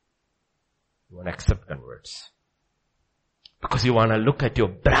 You won't accept converts. Because you want to look at your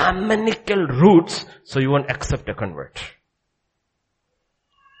Brahmanical roots, so you won't accept a convert.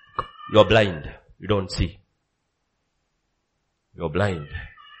 You're blind. You don't see. You're blind.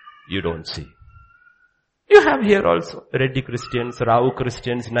 You don't see. You have here also Reddy Christians, Rao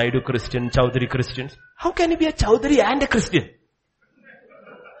Christians, Naidu Christians, Chaudhary Christians. How can you be a Chaudhary and a Christian?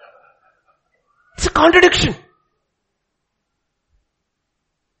 It's a contradiction.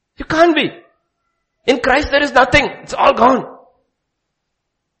 You can't be. In Christ there is nothing. It's all gone.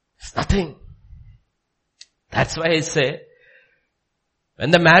 It's nothing. That's why I say,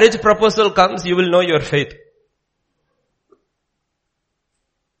 when the marriage proposal comes, you will know your faith.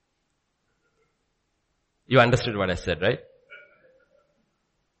 You understood what I said, right?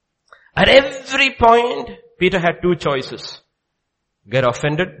 At every point, Peter had two choices. Get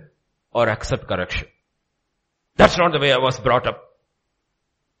offended or accept correction. That's not the way I was brought up.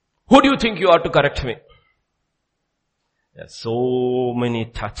 Who do you think you are to correct me? There are so many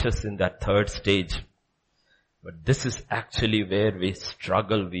touches in that third stage. But this is actually where we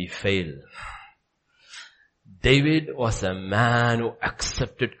struggle, we fail. David was a man who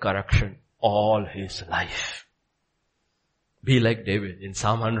accepted correction all his life. Be like David. In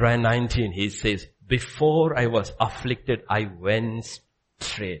Psalm 119, he says, before I was afflicted, I went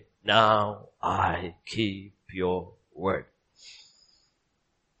straight. Now I keep your word.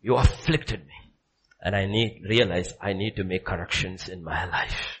 You afflicted me. And realize I need to make corrections in my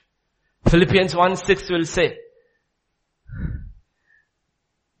life. Philippians 1:6 will say,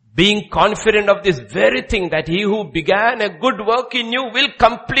 being confident of this very thing, that he who began a good work in you will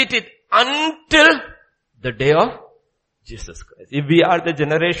complete it until the day of Jesus Christ. If we are the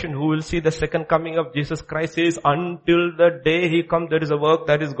generation who will see the second coming of Jesus Christ, says until the day he comes, there is a work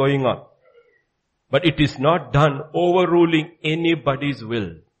that is going on. But it is not done overruling anybody's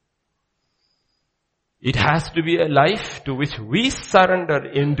will. It has to be a life to which we surrender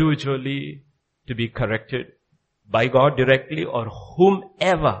individually to be corrected by God directly or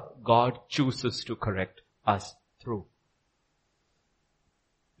whomever God chooses to correct us through.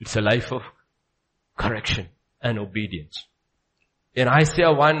 It's a life of correction and obedience. In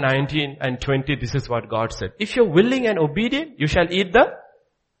Isaiah 1:19 and 20, this is what God said. If you're willing and obedient, you shall eat the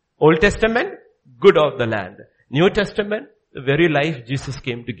Old Testament, good of the land. New Testament, the very life Jesus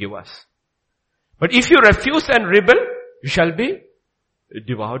came to give us. But if you refuse and rebel, you shall be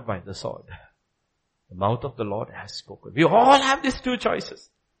devoured by the sword. The mouth of the Lord has spoken. We all have these two choices.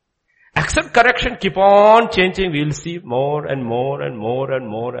 Accept correction, keep on changing. We'll see more and more and more and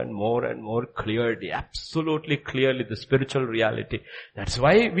more and more and more clearly, absolutely clearly the spiritual reality. That's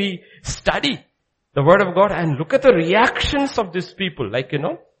why we study the Word of God and look at the reactions of these people. Like,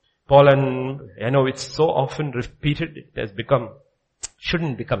 Paul and, it's so often repeated, it has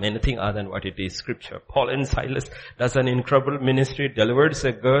shouldn't become anything other than what it is, Scripture. Paul and Silas does an incredible ministry, delivers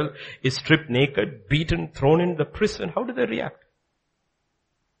a girl, is stripped naked, beaten, thrown in the prison. How do they react?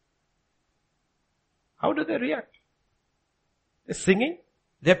 How do they react? They're singing,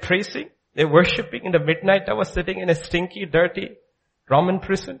 they're praising, they're worshipping in the midnight hour, sitting in a stinky, dirty Roman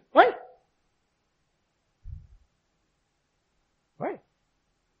prison. Why? Why?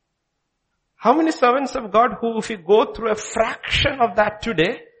 How many servants of God who, if you go through a fraction of that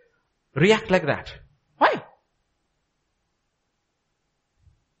today, react like that? Why?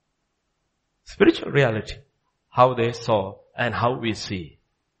 Spiritual reality. How they saw and how we see.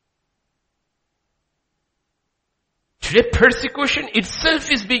 Today persecution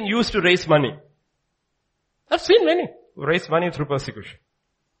itself is being used to raise money. I've seen many who raise money through persecution.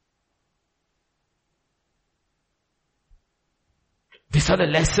 These are the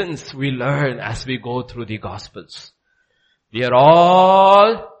lessons we learn as we go through the Gospels. We are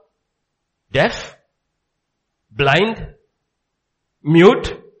all deaf, blind,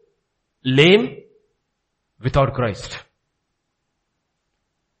 mute, lame, without Christ.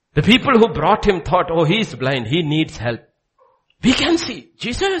 The people who brought him thought, oh, he is blind, he needs help. We can see,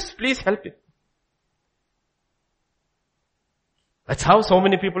 Jesus, please help him. That's how so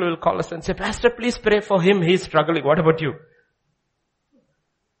many people will call us and say, Pastor, please pray for him, he is struggling. What about you?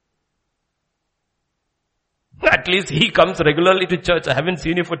 At least he comes regularly to church. I haven't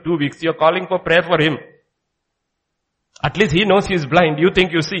seen you for 2 weeks. You're calling for prayer for him. At least he knows he is blind. You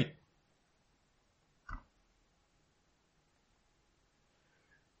think you see.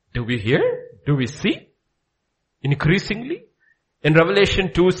 Do we hear? Do we see? Increasingly. In Revelation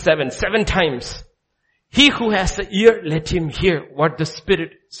 2:7, 7 times. He who has an ear, let him hear what the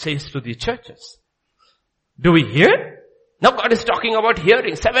Spirit says to the churches. Do we hear? Now God is talking about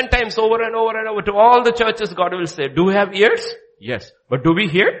hearing 7 times over and over and over to all the churches. God will say, do we have ears? Yes. But do we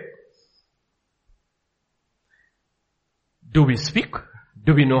hear? Do we speak?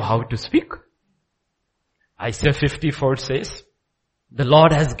 Do we know how to speak? Isaiah 54 says, the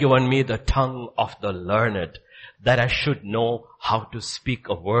Lord has given me the tongue of the learned, that I should know how to speak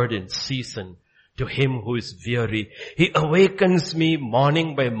a word in season to him who is weary. He awakens me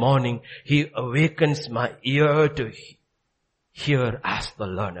morning by morning. He awakens my ear to hear as the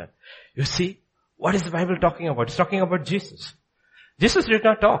learner. You see, what is the Bible talking about? It's talking about Jesus. Jesus did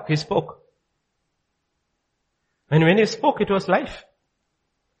not talk, he spoke. And when he spoke, it was life.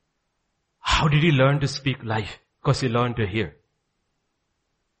 How did he learn to speak life? Because he learned to hear.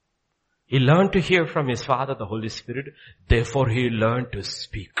 He learned to hear from his Father, the Holy Spirit. Therefore, he learned to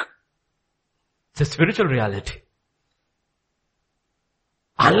speak. It's a spiritual reality.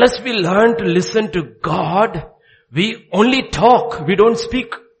 Unless we learn to listen to God, we only talk, we don't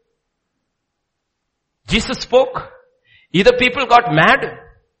speak. Jesus spoke. Either people got mad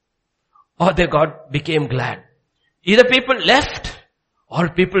or they became glad. Either people left or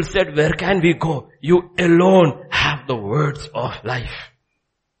people said, where can we go? You alone have the words of life.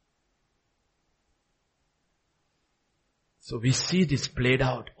 So we see this played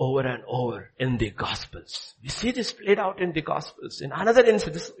out over and over in the Gospels. We see this played out in the Gospels. In another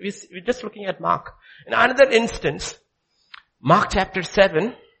instance, we're just looking at Mark. In another instance, Mark chapter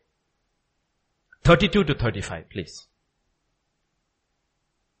 7, 32 to 35, please.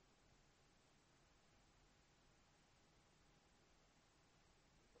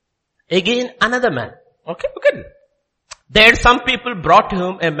 Again, another man. Okay, look at it. There some people brought to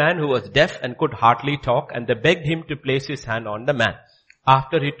him a man who was deaf and could hardly talk, and they begged him to place his hand on the man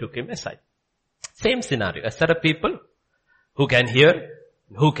after he took him aside. Same scenario. A set of people who can hear,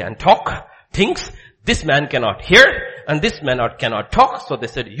 who can talk, thinks this man cannot hear and this man cannot talk. So they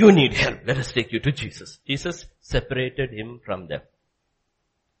said, you need help. Let us take you to Jesus. Jesus separated him from them.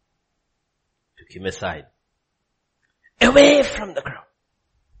 Took him aside. Away from the crowd.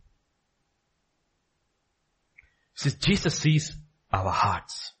 Says Jesus sees our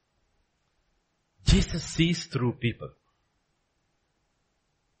hearts. Jesus sees through people.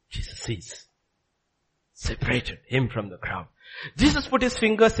 Jesus sees. Separated him from the crowd. Jesus put his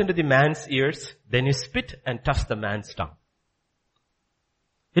fingers into the man's ears, then he spit and touched the man's tongue.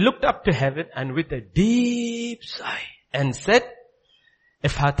 He looked up to heaven and with a deep sigh and said,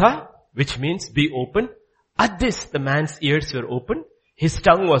 Ephphatha, which means be open. At this, the man's ears were opened, his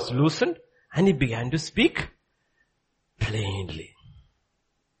tongue was loosened, and he began to speak plainly.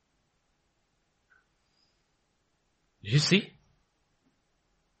 You see,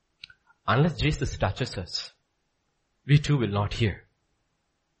 unless Jesus touches us, we too will not hear.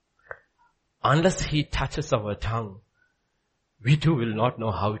 Unless he touches our tongue, we too will not know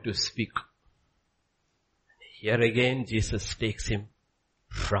how to speak. Here again, Jesus takes him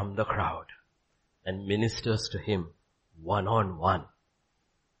from the crowd and ministers to him one-on-one.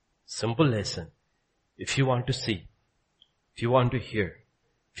 Simple lesson. If you want to see, if you want to hear,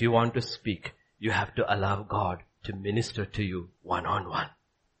 if you want to speak, you have to allow God to minister to you one-on-one.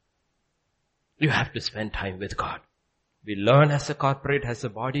 You have to spend time with God. We learn as a corporate, as a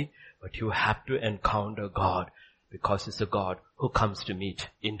body, but you have to encounter God because it's a God who comes to meet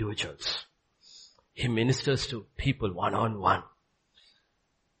individuals. He ministers to people one-on-one.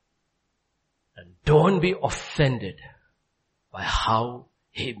 And don't be offended by how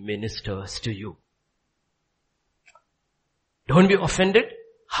he ministers to you. Don't be offended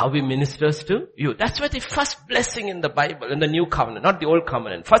how he ministers to you. That's why the first blessing in the Bible, in the new covenant, not the old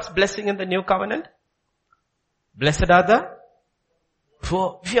covenant. First blessing in the new covenant. Blessed are the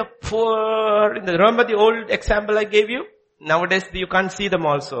poor. If you're poor, remember the old example I gave you? Nowadays you can't see them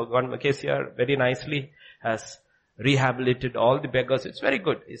also. God Makesia very nicely has rehabilitated all the beggars. It's very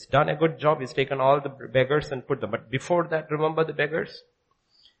good. He's done a good job. He's taken all the beggars and put them. But before that, remember the beggars?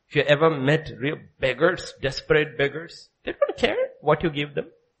 If you ever met real beggars, desperate beggars, they don't care what you give them.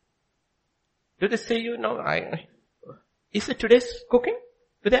 Do they say, is it today's cooking?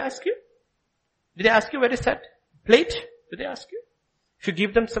 Do they ask you? Did they ask you where is that plate? Do they ask you? If you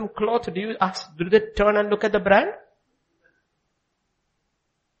give them some cloth, do they turn and look at the brand?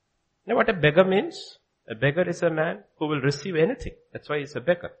 You know what a beggar means? A beggar is a man who will receive anything. That's why he's a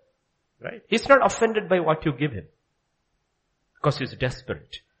beggar. Right? He's not offended by what you give him. Because he's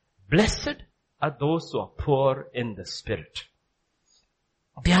desperate. Blessed are those who are poor in the spirit.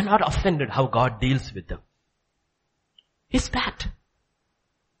 They are not offended how God deals with them. He's spat.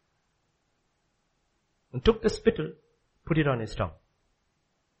 And took the spittle, put it on his tongue.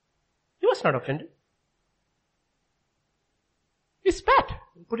 He was not offended. He spat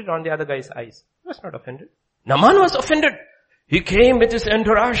and put it on the other guy's eyes. He was not offended. Naaman was offended. He came with his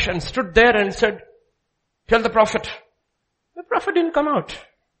entourage and stood there and said, tell the prophet. The prophet didn't come out.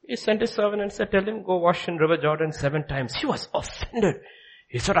 He sent his servant and said, tell him, go wash in River Jordan 7 times. He was offended.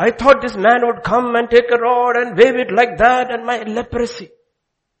 He said, I thought this man would come and take a rod and wave it like that and my leprosy.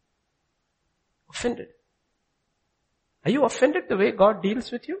 Offended. Are you offended the way God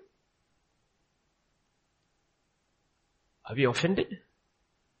deals with you? Are we offended?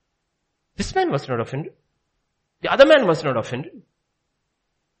 This man was not offended. The other man was not offended.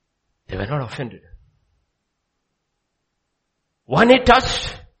 They were not offended. One he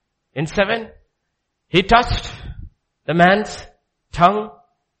touched in 7. He touched the man's tongue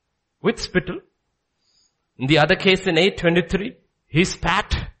with spittle. In the other case in 8:23, he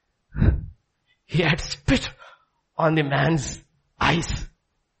spat. He had spit on the man's eyes.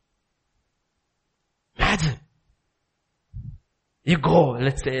 Imagine. You go,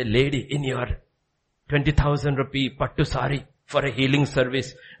 let's say a lady in your 20,000 rupee pattu sari for a healing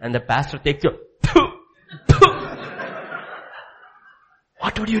service and the pastor takes you.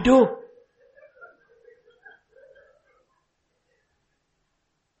 What would you do?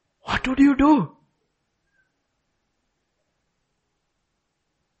 What would you do?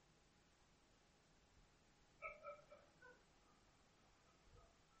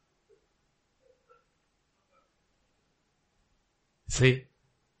 See,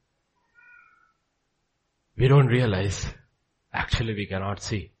 we don't realize, actually we cannot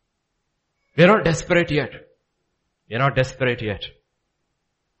see. We are not desperate yet. We are not desperate yet.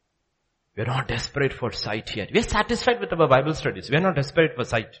 We are not desperate for sight yet. We are satisfied with our Bible studies. We are not desperate for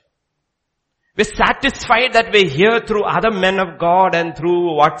sight. We are satisfied that we hear through other men of God and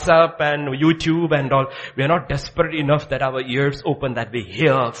through WhatsApp and YouTube and all. We are not desperate enough that our ears open, that we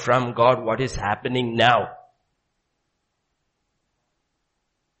hear from God what is happening now.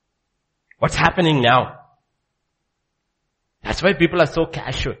 What's happening now? That's why people are so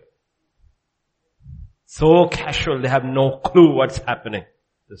casual. So casual, they have no clue what's happening.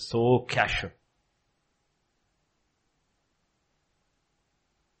 They're so casual.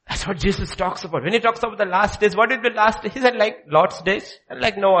 That's what Jesus talks about. When he talks about the last days, what is the last day? He said like Lot's days and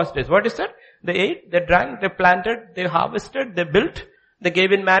like Noah's days. What is that? They ate, they drank, they planted, they harvested, they built, they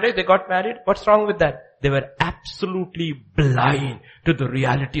gave in marriage, they got married. What's wrong with that? They were absolutely blind to the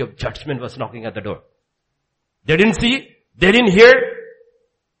reality of judgment was knocking at the door. They didn't see, they didn't hear,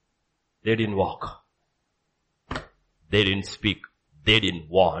 they didn't walk. They didn't speak, they didn't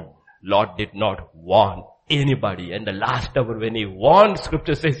warn. Lot did not warn anybody. And the last hour when he warned,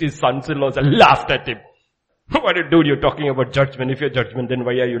 scripture says his sons-in-laws laughed at him. What a dude, you're talking about judgment. If you're judgment, then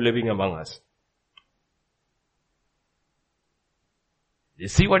why are you living among us? You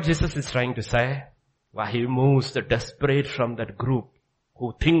see what Jesus is trying to say? Why he moves the desperate from that group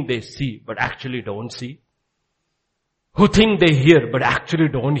who think they see but actually don't see. Who think they hear but actually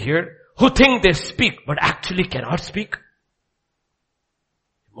don't hear. Who think they speak but actually cannot speak.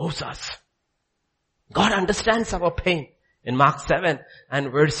 He moves us. God understands our pain. In Mark 7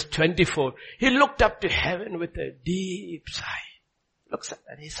 and verse 24, he looked up to heaven with a deep sigh. Looks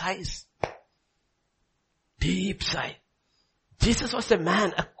at his eyes. Deep sigh. Jesus was a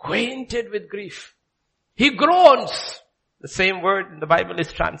man acquainted with grief. He groans. The same word in the Bible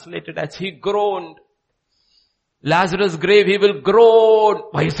is translated as he groaned. Lazarus' grave, he will groan.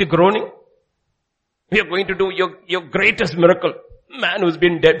 Why is he groaning? We are going to do your greatest miracle. Man who's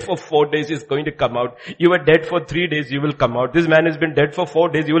been dead for 4 days is going to come out. You were dead for 3 days, you will come out. This man has been dead for 4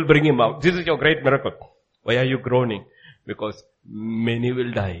 days, you will bring him out. This is your great miracle. Why are you groaning? Because many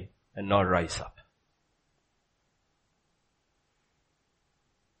will die and not rise up.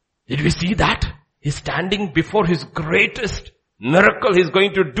 Did we see that? He's standing before his greatest miracle he's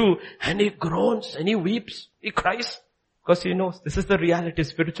going to do, and he groans and he weeps, he cries, because he knows this is the reality,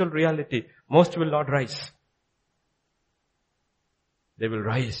 spiritual reality. Most will not rise. They will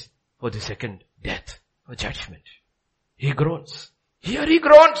rise for the second death, for judgment. He groans. Here he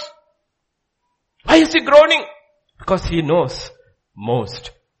groans. Why is he groaning? Because he knows most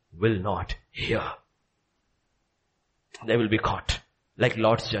will not hear. They will be caught, like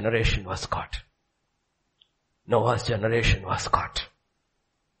Lot's generation was caught. Noah's generation was caught.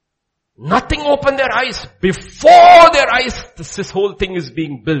 Nothing opened their eyes. Before their eyes, this whole thing is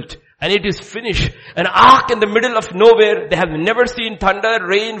being built. And it is finished. An ark in the middle of nowhere. They have never seen thunder,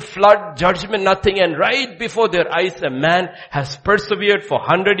 rain, flood, judgment, nothing. And right before their eyes, a man has persevered for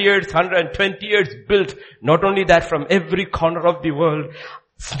 100 years, 120 years, built. Not only that, from every corner of the world,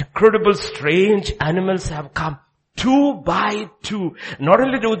 incredible, strange animals have come. 2 by 2. Not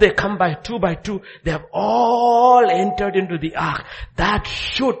only do they come by 2 by 2, they have all entered into the ark. That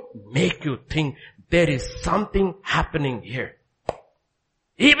should make you think there is something happening here.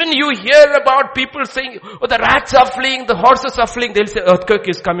 Even you hear about people saying, oh, the rats are fleeing, the horses are fleeing. They'll say earthquake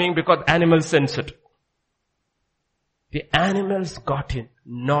is coming because animals sense it. The animals got in,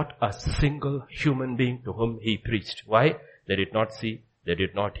 not a single human being to whom he preached. Why? They did not see, they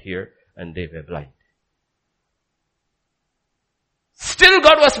did not hear, and they were blind. Still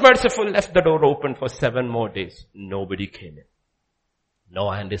God was merciful, left the door open for 7 more days. Nobody came in.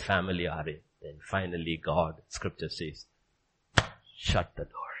 Noah and his family are in. Then finally God, scripture says, shut the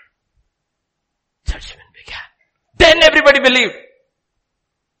door. Judgment began. Then everybody believed.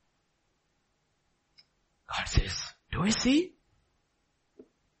 God says, do we see?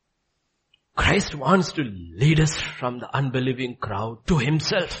 Christ wants to lead us from the unbelieving crowd to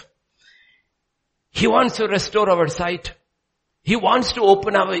himself. He wants to restore our sight. He wants to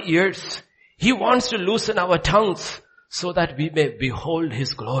open our ears. He wants to loosen our tongues so that we may behold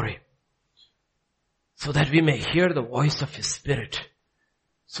His glory. So that we may hear the voice of His Spirit.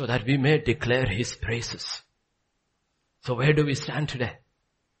 So that we may declare His praises. So where do we stand today?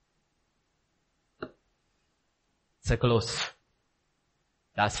 Close.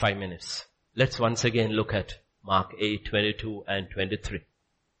 Last 5 minutes. Let's once again look at Mark 8:22 and 23.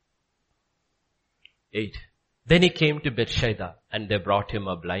 8. Then he came to Bethsaida, and they brought him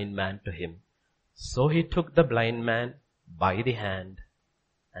a blind man to him. So he took the blind man by the hand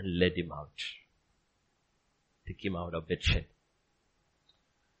and led him out. Took him out of Bethsaida.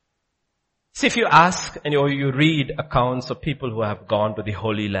 See, if you ask and you read accounts of people who have gone to the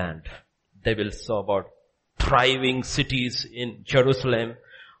Holy Land, they will say about thriving cities in Jerusalem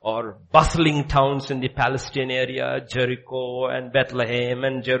or bustling towns in the Palestine area, Jericho and Bethlehem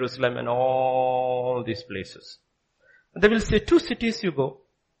and Jerusalem and all these places. They will say 2 cities you go,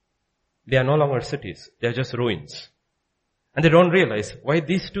 they are no longer cities, they are just ruins. And they don't realize why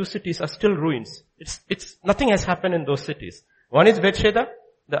these 2 cities are still ruins. It's nothing has happened in those cities. One is Bethsaida,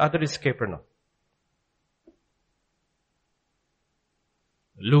 the other is Capernaum.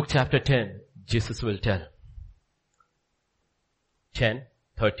 Luke chapter 10, Jesus will tell. 10,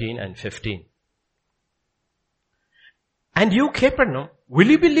 13 and 15. And you, Capernaum, will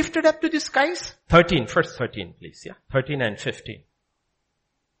you be lifted up to the skies? 13, first 13 please, yeah. 13 and 15.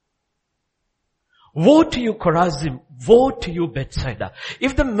 Woe to you, Chorazin! Woe to you, Bethsaida!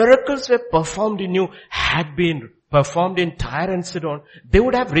 If the miracles were performed in you had been performed in Tyre and Sidon, they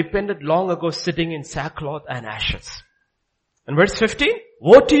would have repented long ago sitting in sackcloth and ashes. And verse 15,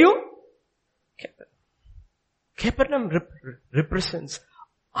 woe to you! Capernaum represents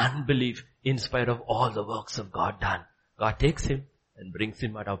unbelief in spite of all the works of God done. God takes him and brings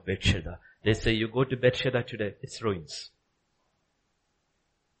him out of Bethsaida. They say, you go to Bethsaida today, it's ruins.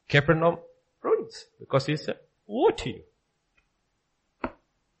 Capernaum, ruins. Because he said, woe to you.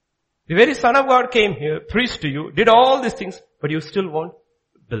 The very Son of God came here, preached to you, did all these things, but you still won't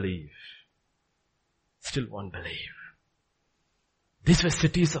believe. Still won't believe. These were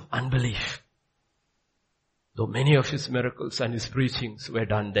cities of unbelief. Though many of his miracles and his preachings were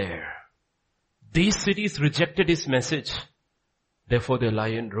done there. These cities rejected his message. Therefore they lie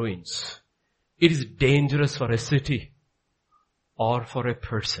in ruins. It is dangerous for a city or for a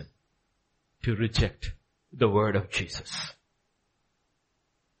person to reject the word of Jesus.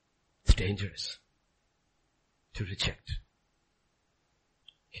 It's dangerous to reject.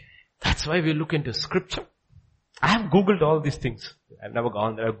 Okay. That's why we look into scripture. I have Googled all these things. I've never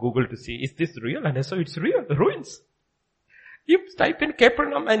gone there. I've Googled to see, is this real? And I saw it's real. The ruins. You type in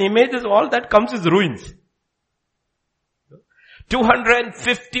Capernaum and images, all that comes is ruins.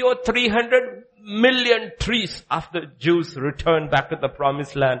 250 or 300 million trees after Jews returned back to the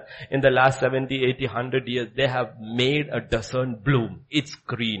promised land in the last 70, 80, 100 years. They have made a desert bloom. It's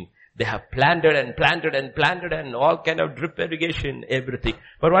green. They have planted and planted and planted and all kind of drip irrigation, everything.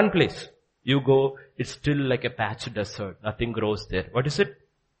 But one place, you go, it's still like a patch desert. Nothing grows there. What is it?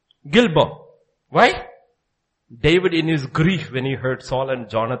 Gilboa. Why? David in his grief when he heard Saul and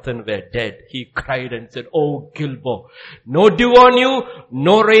Jonathan were dead, he cried and said, oh Gilboa, no dew on you,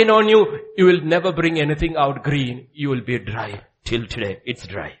 no rain on you, you will never bring anything out green, you will be dry. Till today, it's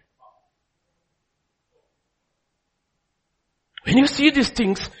dry. When you see these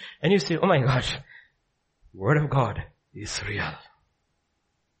things and you say, oh my gosh, Word of God is real.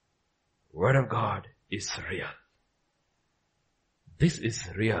 Word of God is real. This is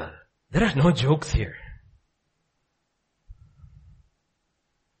real. There are no jokes here.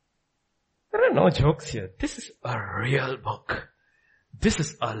 There are no jokes here. This is a real book. This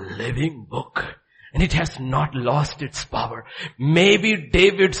is a living book. And it has not lost its power. Maybe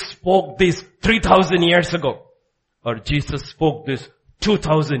David spoke this 3,000 years ago. Or Jesus spoke this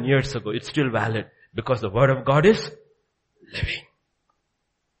 2,000 years ago. It's still valid. Because the Word of God is living.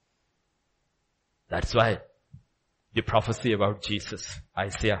 That's why the prophecy about Jesus,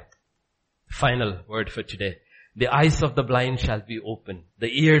 Isaiah, final word for today. The eyes of the blind shall be opened. The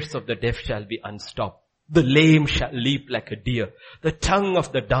ears of the deaf shall be unstopped. The lame shall leap like a deer. The tongue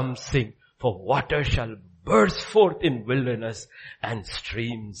of the dumb sing. For water shall burst forth in wilderness and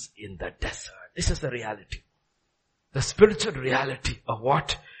streams in the desert. This is the reality. The spiritual reality of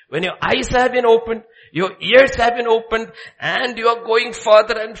what? When your eyes have been opened, your ears have been opened, and you are going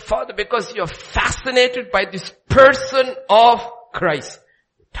further and further because you are fascinated by this person of Christ.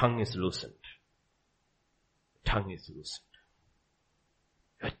 The tongue is loosened. The tongue is loosened.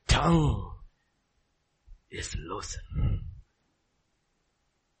 Your tongue is loosened. Your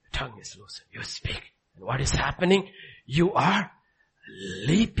tongue is loosened. You speak. And what is happening? You are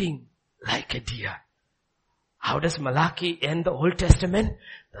leaping like a deer. How does Malachi end the Old Testament?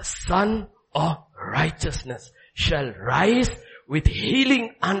 The Son of Righteousness shall rise with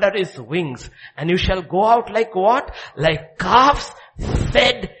healing under his wings, and you shall go out like what? Like calves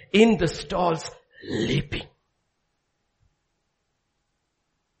fed in the stalls, leaping.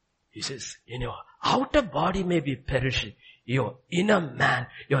 He says, your outer body may be perishing. Your inner man,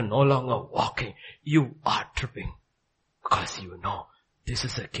 you're no longer walking. You are tripping. Because you know this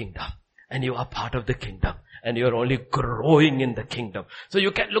is a kingdom. And you are part of the kingdom. And you're only growing in the kingdom. So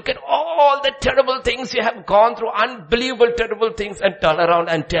you can look at all the terrible things you have gone through, unbelievable terrible things, and turn around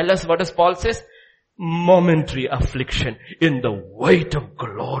and tell us what does Paul says? Momentary affliction in the weight of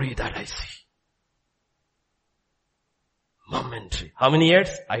glory that I see. Momentary. How many years?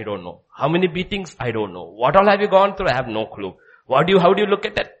 I don't know. How many beatings? I don't know. What all have you gone through? I have no clue. How do you look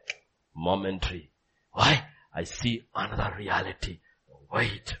at that? Momentary. Why? I see another reality. The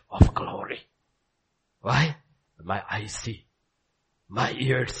weight of glory. Why? My eyes see. My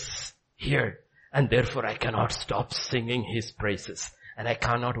ears hear. And therefore I cannot stop singing his praises. And I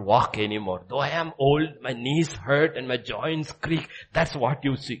cannot walk anymore. Though I am old, my knees hurt and my joints creak. That's what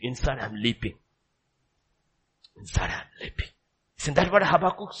you see. Inside I'm leaping. Inside I'm leaping. Isn't that what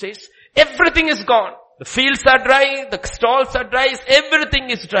Habakkuk says? Everything is gone. The fields are dry, the stalls are dry, everything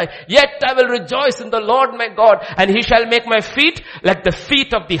is dry. Yet I will rejoice in the Lord my God, and he shall make my feet like the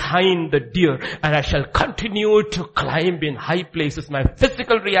feet of the hind, the deer, and I shall continue to climb in high places. My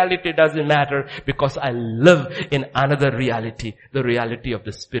physical reality doesn't matter because I live in another reality, the reality of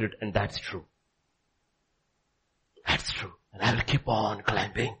the Spirit, and that's true. That's true. And I will keep on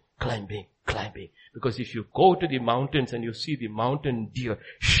climbing. Because if you go to the mountains and you see the mountain deer,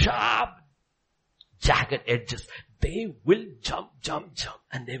 sharp, jagged edges, they will jump,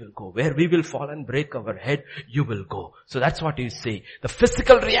 and they will go. Where we will fall and break our head, you will go. So that's what you say. The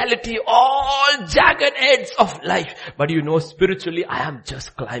physical reality, all jagged edges of life. But you know, spiritually, I am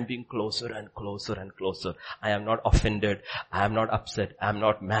just climbing closer and closer and closer. I am not offended. I am not upset. I am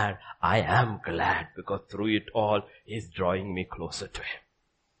not mad. I am glad because through it all, he's drawing me closer to him.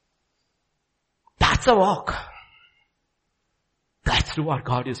 That's a walk. That's what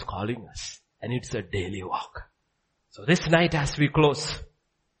God is calling us. And it's a daily walk. So this night as we close,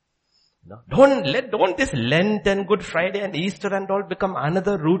 don't this Lent and Good Friday and Easter and all become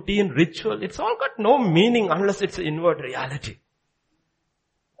another routine ritual. It's all got no meaning unless it's inward reality.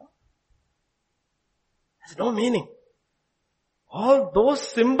 There's no meaning. All those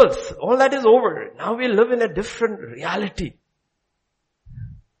symbols, all that is over. Now we live in a different reality.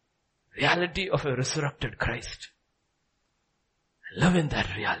 Reality of a resurrected Christ. Live in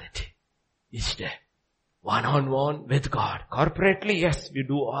that reality each day. One-on-one with God. Corporately, yes, we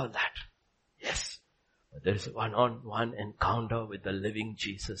do all that. Yes. But there is a one-on-one encounter with the living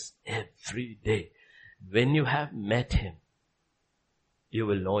Jesus every day. When you have met him, you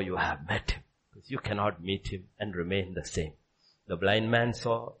will know you have met him. Because you cannot meet him and remain the same. The blind man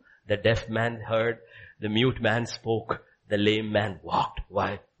saw, the deaf man heard, the mute man spoke, the lame man walked.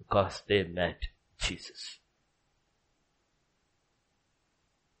 Why? Because they met Jesus.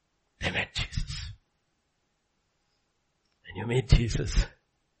 They met Jesus. When you meet Jesus,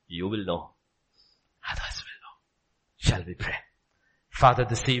 you will know. Others will know. Shall we pray? Father,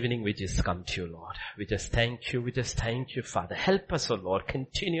 this evening we just come to you, Lord. We just thank you. We just thank you, Father. Help us, O Lord,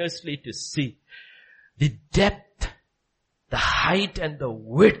 continuously to see the depth, the height and the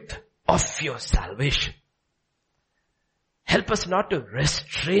width of your salvation. Help us not to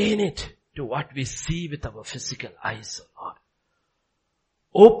restrain it to what we see with our physical eyes, O Lord.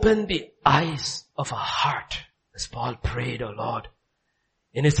 Open the eyes of our heart, as Paul prayed, O Lord,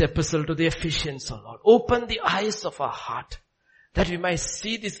 in his epistle to the Ephesians, O Lord. Open the eyes of our heart, that we might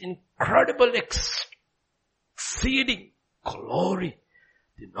see this incredible, exceeding glory,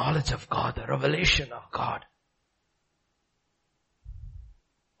 the knowledge of God, the revelation of God.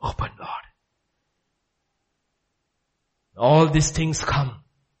 Open, Lord. All these things come.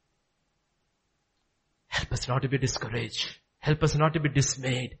 Help us not to be discouraged. Help us not to be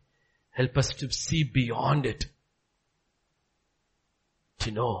dismayed. Help us to see beyond it.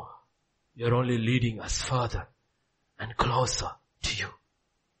 To know you're only leading us further and closer to you.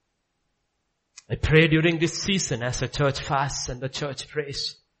 I pray during this season as the church fasts and the church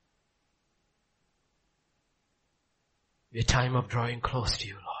prays. Be a time of drawing close to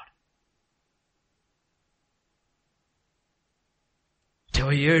you, Lord. Let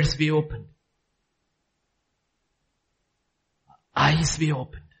our ears be opened. Eyes be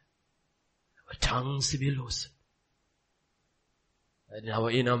opened. Our tongues be loosened. And in our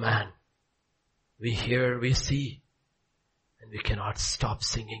inner man, we hear, we see, And we cannot stop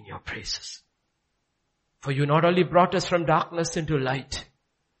singing your praises. For you not only brought us from darkness into light,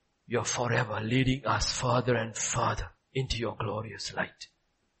 you are forever leading us further and further into your glorious light.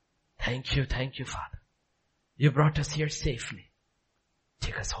 Thank you, Father. You brought us here safely.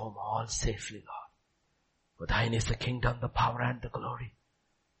 Take us home all safely, Lord. For thine is the kingdom, the power and the glory.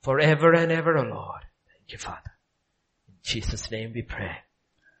 Forever and ever, O Lord. Thank you, Father. In Jesus' name we pray.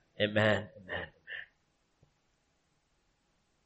 Amen. Amen.